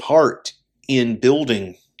play a part in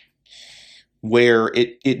building, where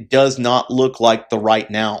it does not look like the right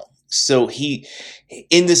now. So he,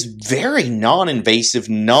 in this very non-invasive,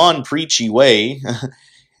 non-preachy way,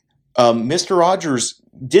 Mr. Rogers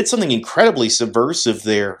did something incredibly subversive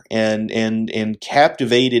there, and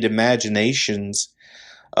captivated imaginations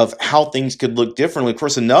of how things could look differently. Of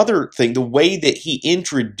course, another thing, the way that he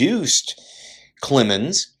introduced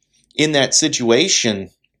Clemens in that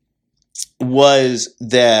situation was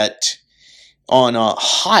that on a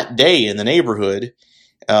hot day in the neighborhood,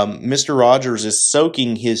 Mr. Rogers is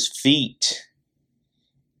soaking his feet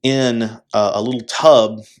in a little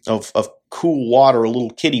tub of cool water, a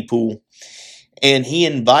little kiddie pool, and he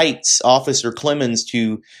invites Officer Clemens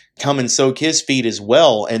to come and soak his feet as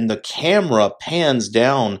well. And the camera pans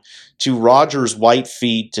down to Rogers' white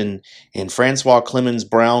feet and Francois Clemens'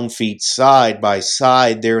 brown feet side by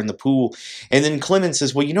side there in the pool. And then Clemens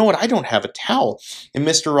says, well, you know what? I don't have a towel. And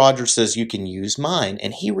Mr. Rogers says, you can use mine.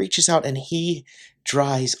 And he reaches out and he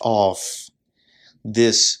dries off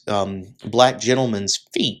this black gentleman's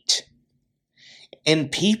feet.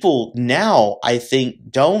 And people now, I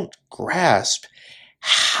think, don't grasp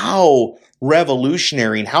how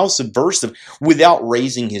revolutionary and how subversive, without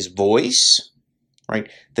raising his voice, right,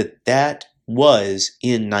 that was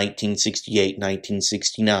in 1968,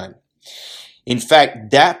 1969. In fact,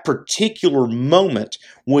 that particular moment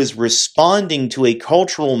was responding to a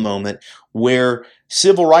cultural moment where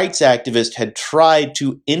civil rights activists had tried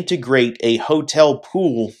to integrate a hotel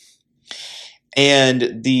pool,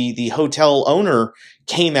 and the hotel owner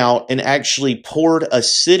came out and actually poured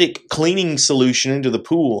acidic cleaning solution into the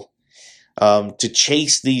pool to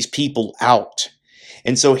chase these people out.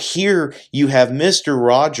 And so here you have Mr.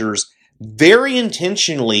 Rogers very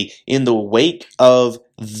intentionally, in the wake of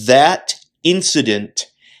that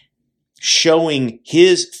incident, showing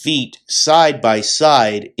his feet side by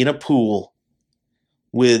side in a pool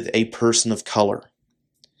with a person of color.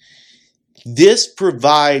 This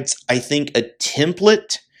provides, I think, a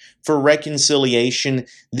template for reconciliation.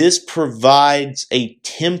 This provides a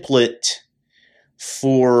template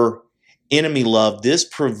for enemy love. This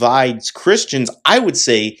provides Christians, I would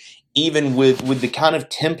say, even with the kind of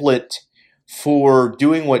template for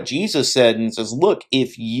doing what Jesus said, and says, look,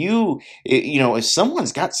 if if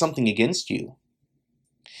someone's got something against you,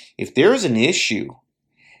 if there's an issue,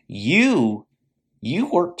 you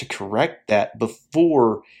work to correct that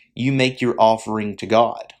before you make your offering to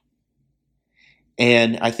God.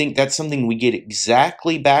 And I think that's something we get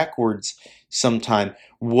exactly backwards sometime.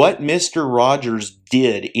 What Mr. Rogers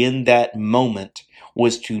did in that moment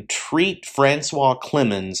was to treat Francois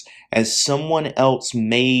Clemens as someone else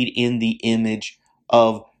made in the image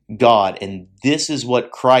of God. And this is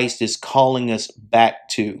what Christ is calling us back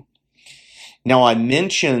to. Now, I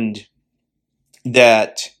mentioned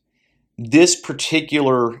that this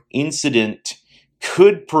particular incident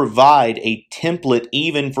could provide a template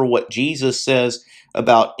even for what Jesus says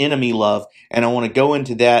about enemy love, and I want to go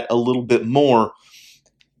into that a little bit more.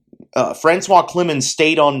 Francois Clemens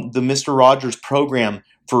stayed on the Mr. Rogers program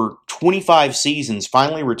for 25 seasons,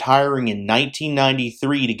 finally retiring in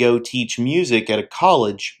 1993 to go teach music at a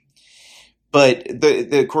college. But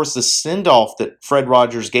of course, the send-off that Fred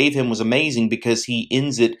Rogers gave him was amazing, because he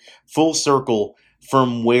ends it full circle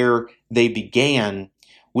from where they began,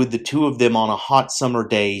 with the two of them on a hot summer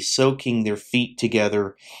day soaking their feet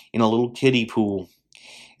together in a little kiddie pool.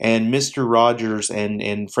 and Mr. Rogers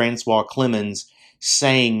and Francois Clemens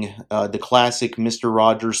sang the classic Mr.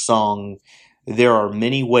 Rogers song, "There Are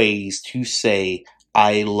Many Ways to Say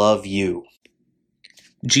I Love You."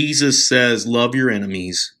 Jesus says, love your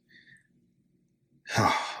enemies.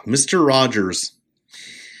 Mr. Rogers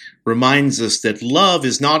reminds us that love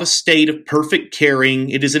is not a state of perfect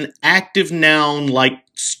caring. It is an active noun like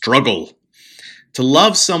struggle. To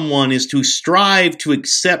love someone is to strive to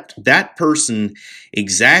accept that person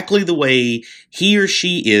exactly the way he or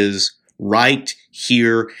she is right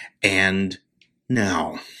here and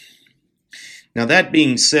now. Now, that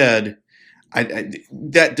being said,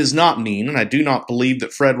 that does not mean, and I do not believe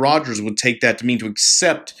that Fred Rogers would take that to mean to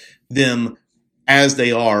accept them as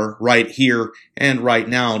they are right here and right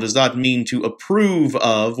now. It does not mean to approve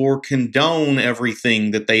of or condone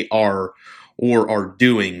everything that they are or are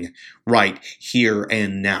doing right here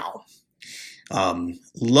and now.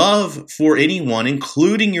 Love for anyone,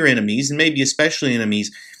 including your enemies, and maybe especially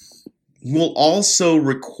enemies, will also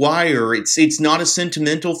require, it's not a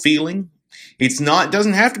sentimental feeling. It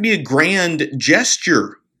doesn't have to be a grand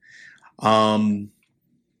gesture.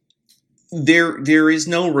 There is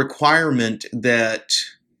no requirement that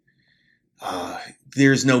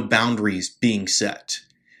there's no boundaries being set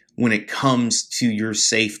when it comes to your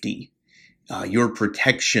safety, your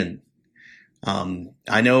protection.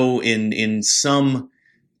 I know in some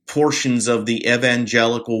portions of the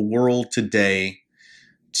evangelical world today,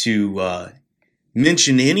 to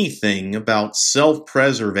mention anything about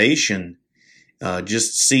self-preservation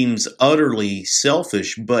just seems utterly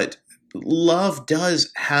selfish, but love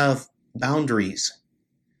does have boundaries.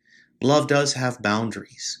 Love does have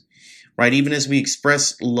boundaries, right? Even as we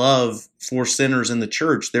express love for sinners in the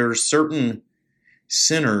church, there are certain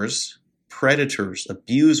sinners, predators,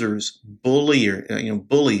 abusers,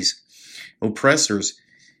 bullies, oppressors.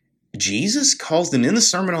 Jesus calls them in the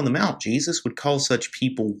Sermon on the Mount. Jesus would call such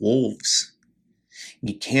people wolves.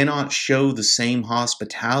 You cannot show the same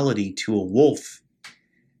hospitality to a wolf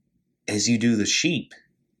as you do the sheep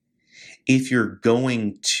if you're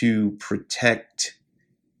going to protect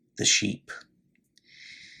the sheep.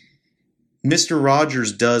 Mr.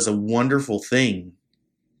 Rogers does a wonderful thing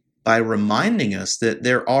by reminding us that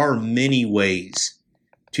there are many ways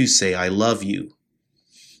to say I love you.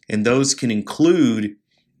 And those can include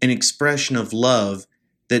an expression of love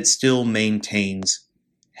that still maintains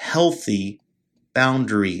healthy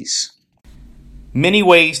boundaries. Many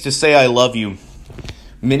ways to say I love you.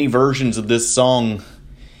 Many versions of this song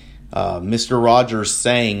Mr. Rogers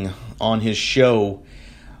sang on his show.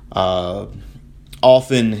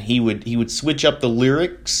 Often he would switch up the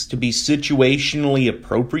lyrics to be situationally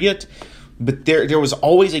appropriate, but there was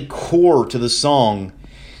always a core to the song.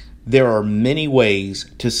 There are many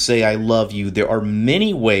ways to say I love you. There are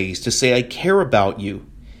many ways to say I care about you.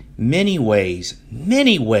 Many ways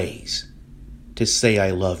to say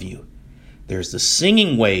I love you. There's the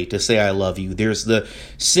singing way to say I love you. There's the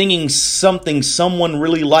singing something someone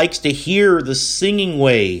really likes to hear, the singing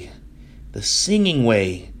way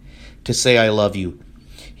to say I love you.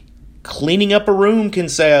 Cleaning up a room can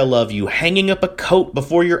say I love you. Hanging up a coat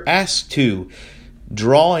before you're asked to.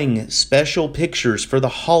 Drawing special pictures for the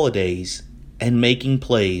holidays and making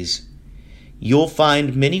plays. You'll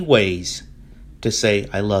find many ways to say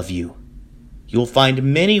I love you. You'll find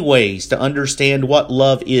many ways to understand what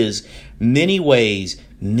love is. Many ways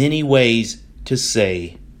to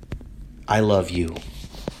say I love you.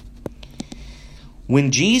 When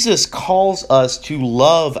Jesus calls us to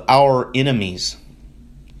love our enemies,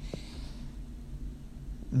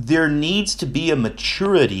 there needs to be a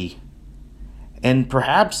maturity and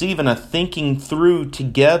perhaps even a thinking through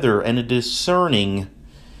together and a discerning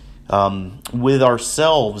with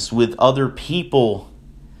ourselves, with other people,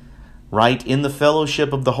 right, in the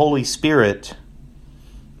fellowship of the Holy Spirit,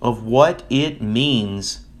 of what it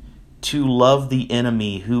means to love the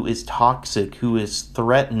enemy who is toxic, who is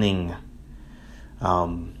threatening,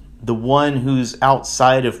 the one who's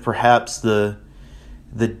outside of perhaps the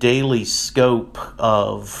daily scope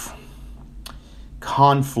of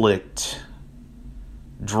conflict,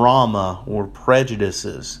 drama, or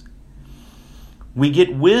prejudices. We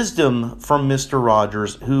get wisdom from Mr.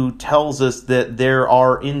 Rogers, who tells us that there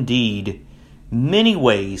are indeed many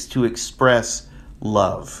ways to express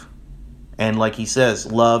love. And like he says,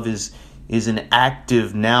 love is an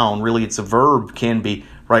active noun. Really, it's a verb, can be,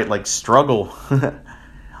 right? Like struggle.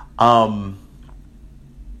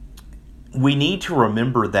 We need to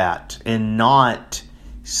remember that and not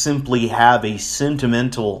simply have a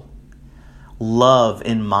sentimental love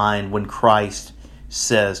in mind when Christ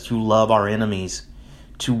says to love our enemies,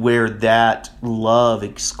 to where that love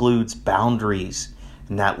excludes boundaries,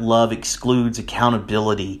 and that love excludes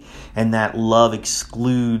accountability, and that love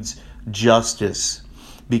excludes justice.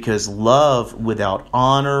 Because love without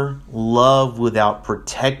honor, love without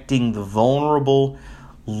protecting the vulnerable,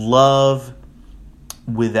 love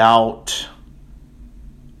without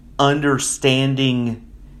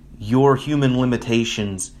understanding your human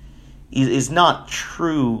limitations is not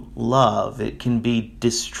true love. It can be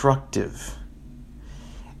destructive.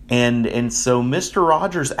 And so Mr.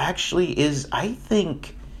 Rogers actually is, I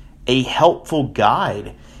think, a helpful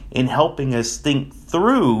guide in helping us think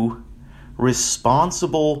through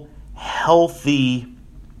responsible, healthy,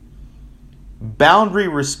 boundary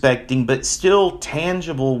respecting, but still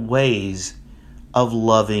tangible ways of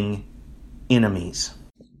loving enemies.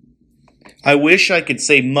 I wish I could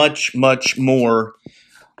say much, much more,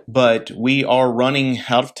 but we are running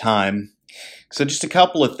out of time. So just a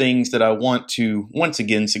couple of things that I want to once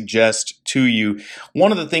again suggest to you.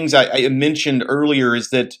 One of the things I mentioned earlier is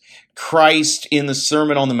that Christ in the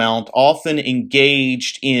Sermon on the Mount often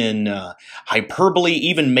engaged in hyperbole,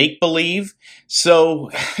 even make-believe. So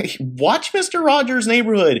watch Mr. Rogers'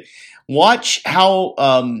 Neighborhood. Watch how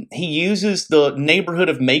he uses the neighborhood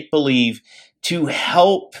of make-believe to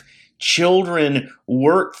help children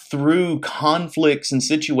work through conflicts and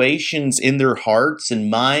situations in their hearts and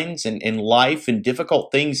minds and in life and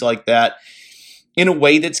difficult things like that in a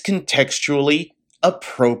way that's contextually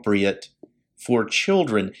appropriate for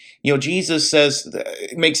children. You know, Jesus says,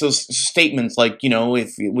 makes those statements like, you know,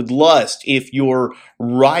 if with lust, if your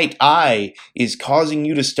right eye is causing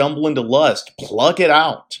you to stumble into lust, pluck it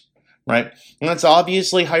out. Right? And that's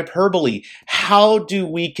obviously hyperbole. How do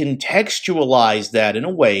we contextualize that in a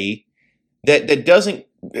way that doesn't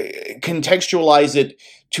contextualize it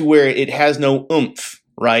to where it has no oomph,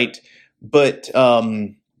 right? But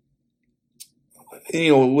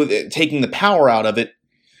with taking the power out of it,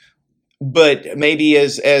 but maybe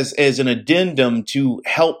as an addendum to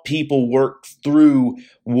help people work through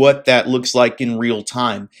what that looks like in real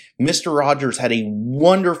time. Mr. Rogers had a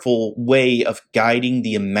wonderful way of guiding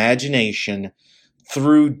the imagination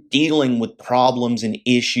through dealing with problems and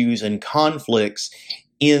issues and conflicts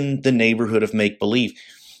in the neighborhood of make-believe.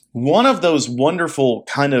 One of those wonderful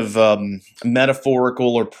kind of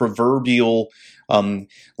metaphorical or proverbial,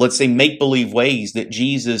 let's say, make-believe ways that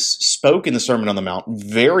Jesus spoke in the Sermon on the Mount,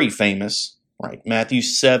 very famous, right? Matthew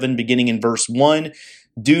 7, beginning in verse 1,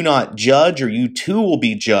 "Do not judge, or you too will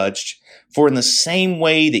be judged. For in the same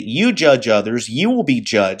way that you judge others, you will be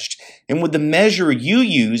judged. And with the measure you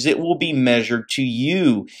use, it will be measured to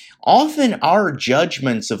you." Often our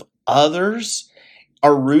judgments of others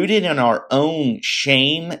are rooted in our own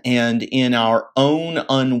shame and in our own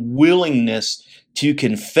unwillingness to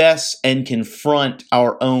confess and confront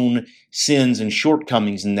our own sins and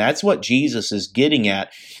shortcomings. And that's what Jesus is getting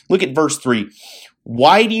at. Look at verse 3.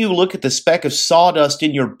 "Why do you look at the speck of sawdust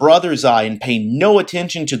in your brother's eye and pay no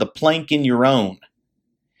attention to the plank in your own?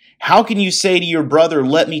 How can you say to your brother,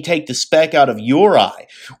 'Let me take the speck out of your eye,'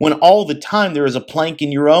 when all the time there is a plank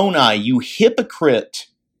in your own eye? You hypocrite!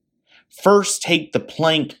 First take the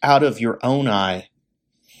plank out of your own eye,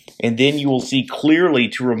 and then you will see clearly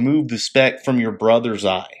to remove the speck from your brother's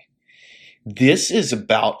eye." This is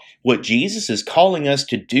about what Jesus is calling us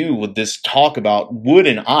to do with this talk about wood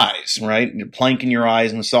and eyes, right? The plank in your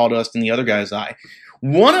eyes and the sawdust in the other guy's eye.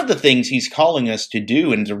 One of the things he's calling us to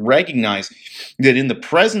do and to recognize that in the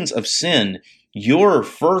presence of sin, your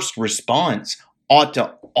first response ought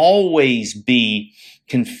to always be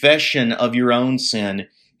confession of your own sin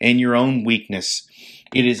and your own weakness.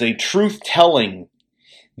 It is a truth-telling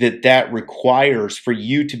that requires for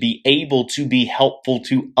you to be able to be helpful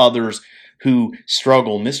to others who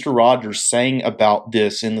struggle. Mr. Rogers sang about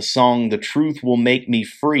this in the song, "The Truth Will Make Me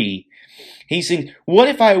Free." He sings, "What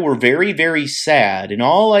if I were very, very sad, and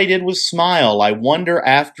all I did was smile? I wonder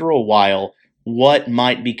after a while what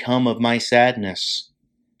might become of my sadness.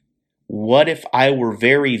 What if I were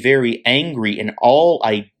very, very angry, and all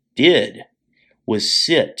I did was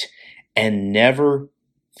sit and never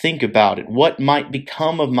think about it? What might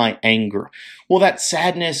become of my anger?" Well, that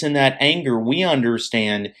sadness and that anger, we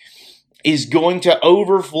understand, is going to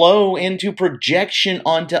overflow into projection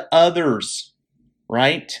onto others,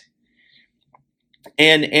 right?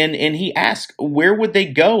 And he asked, where would they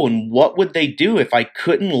go and what would they do if I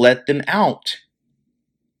couldn't let them out?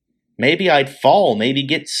 Maybe I'd fall, maybe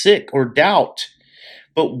get sick or doubt.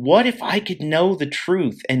 But what if I could know the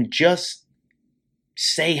truth and just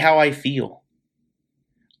say how I feel?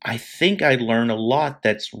 I think I'd learn a lot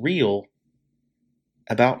that's real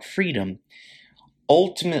about freedom.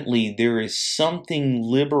 Ultimately, there is something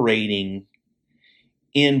liberating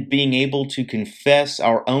in being able to confess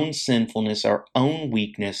our own sinfulness, our own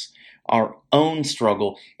weakness, our own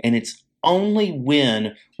struggle. And it's only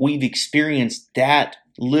when we've experienced that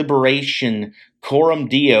liberation, coram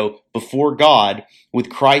Deo, before God, with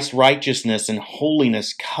Christ's righteousness and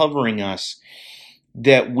holiness covering us,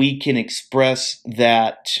 that we can express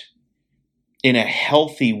that in a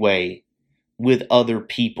healthy way with other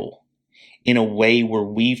people, in a way where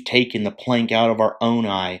we've taken the plank out of our own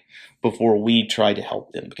eye before we try to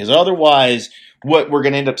help them. Because otherwise, what we're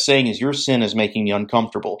going to end up saying is, your sin is making me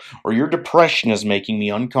uncomfortable, or your depression is making me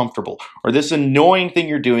uncomfortable, or this annoying thing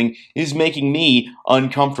you're doing is making me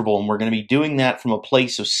uncomfortable. And we're going to be doing that from a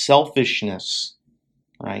place of selfishness,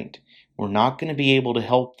 right? We're not going to be able to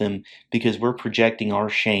help them because we're projecting our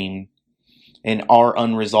shame and our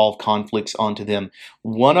unresolved conflicts onto them.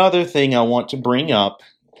 One other thing I want to bring up,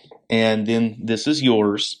 and then this is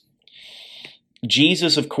yours.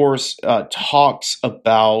 Jesus, of course, talks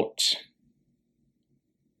about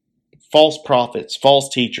false prophets, false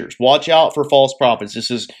teachers. Watch out for false prophets.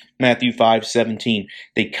 This is Matthew 5:17.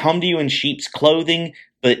 They come to you in sheep's clothing,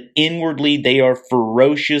 but inwardly they are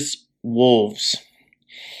ferocious wolves.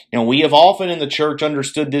 Now, we have often in the church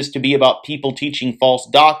understood this to be about people teaching false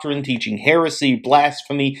doctrine, teaching heresy,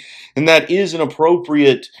 blasphemy, and that is an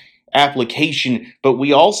appropriate application. But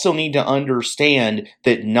we also need to understand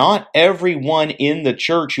that not everyone in the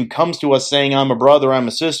church who comes to us saying, I'm a brother, I'm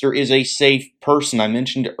a sister, is a safe person. I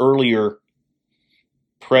mentioned earlier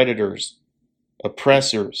predators,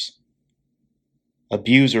 oppressors,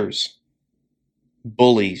 abusers,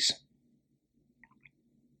 bullies.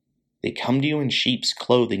 They come to you in sheep's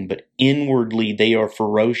clothing, but inwardly they are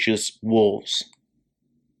ferocious wolves.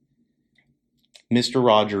 Mr.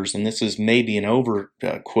 Rogers, and this is maybe an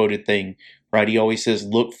over-quoted thing, right? He always says,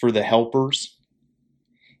 look for the helpers.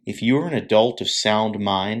 If you're an adult of sound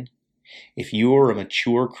mind, if you are a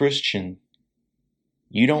mature Christian,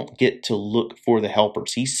 you don't get to look for the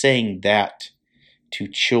helpers. He's saying that to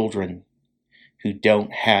children who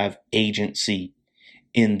don't have agency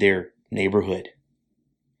in their neighborhood.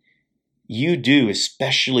 You do,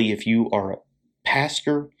 especially if you are a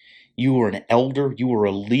pastor, you are an elder, you are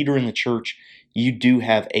a leader in the church, you do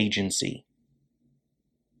have agency.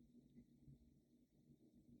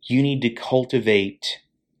 You need to cultivate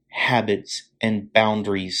habits and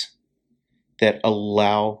boundaries that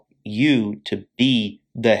allow you to be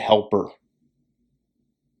the helper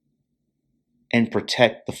and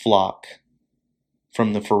protect the flock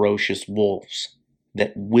from the ferocious wolves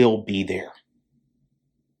that will be there.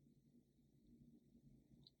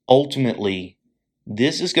 Ultimately,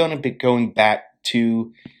 this is going to be going back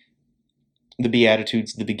to the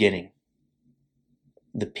Beatitudes at the beginning.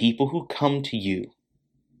 The people who come to you,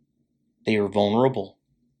 they are vulnerable,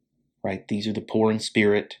 right? These are the poor in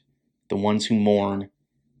spirit, the ones who mourn.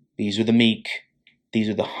 These are the meek. These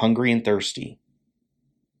are the hungry and thirsty.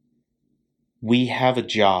 We have a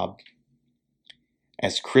job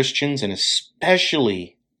as Christians, and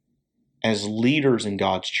especially as leaders in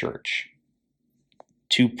God's church,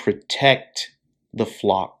 to protect the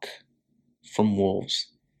flock from wolves,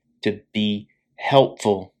 to be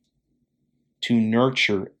helpful, to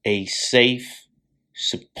nurture a safe,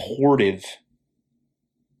 supportive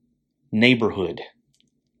neighborhood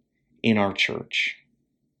in our church.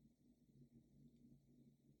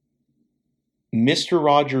 Mr.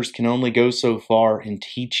 Rogers can only go so far in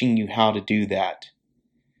teaching you how to do that,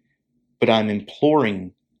 but I'm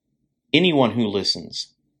imploring anyone who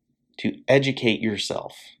listens to educate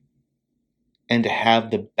yourself and to have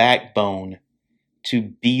the backbone to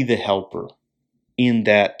be the helper in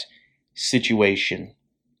that situation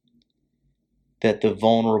that the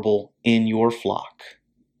vulnerable in your flock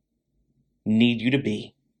need you to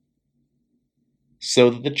be, so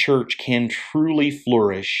that the church can truly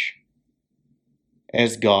flourish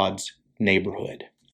as God's neighborhood.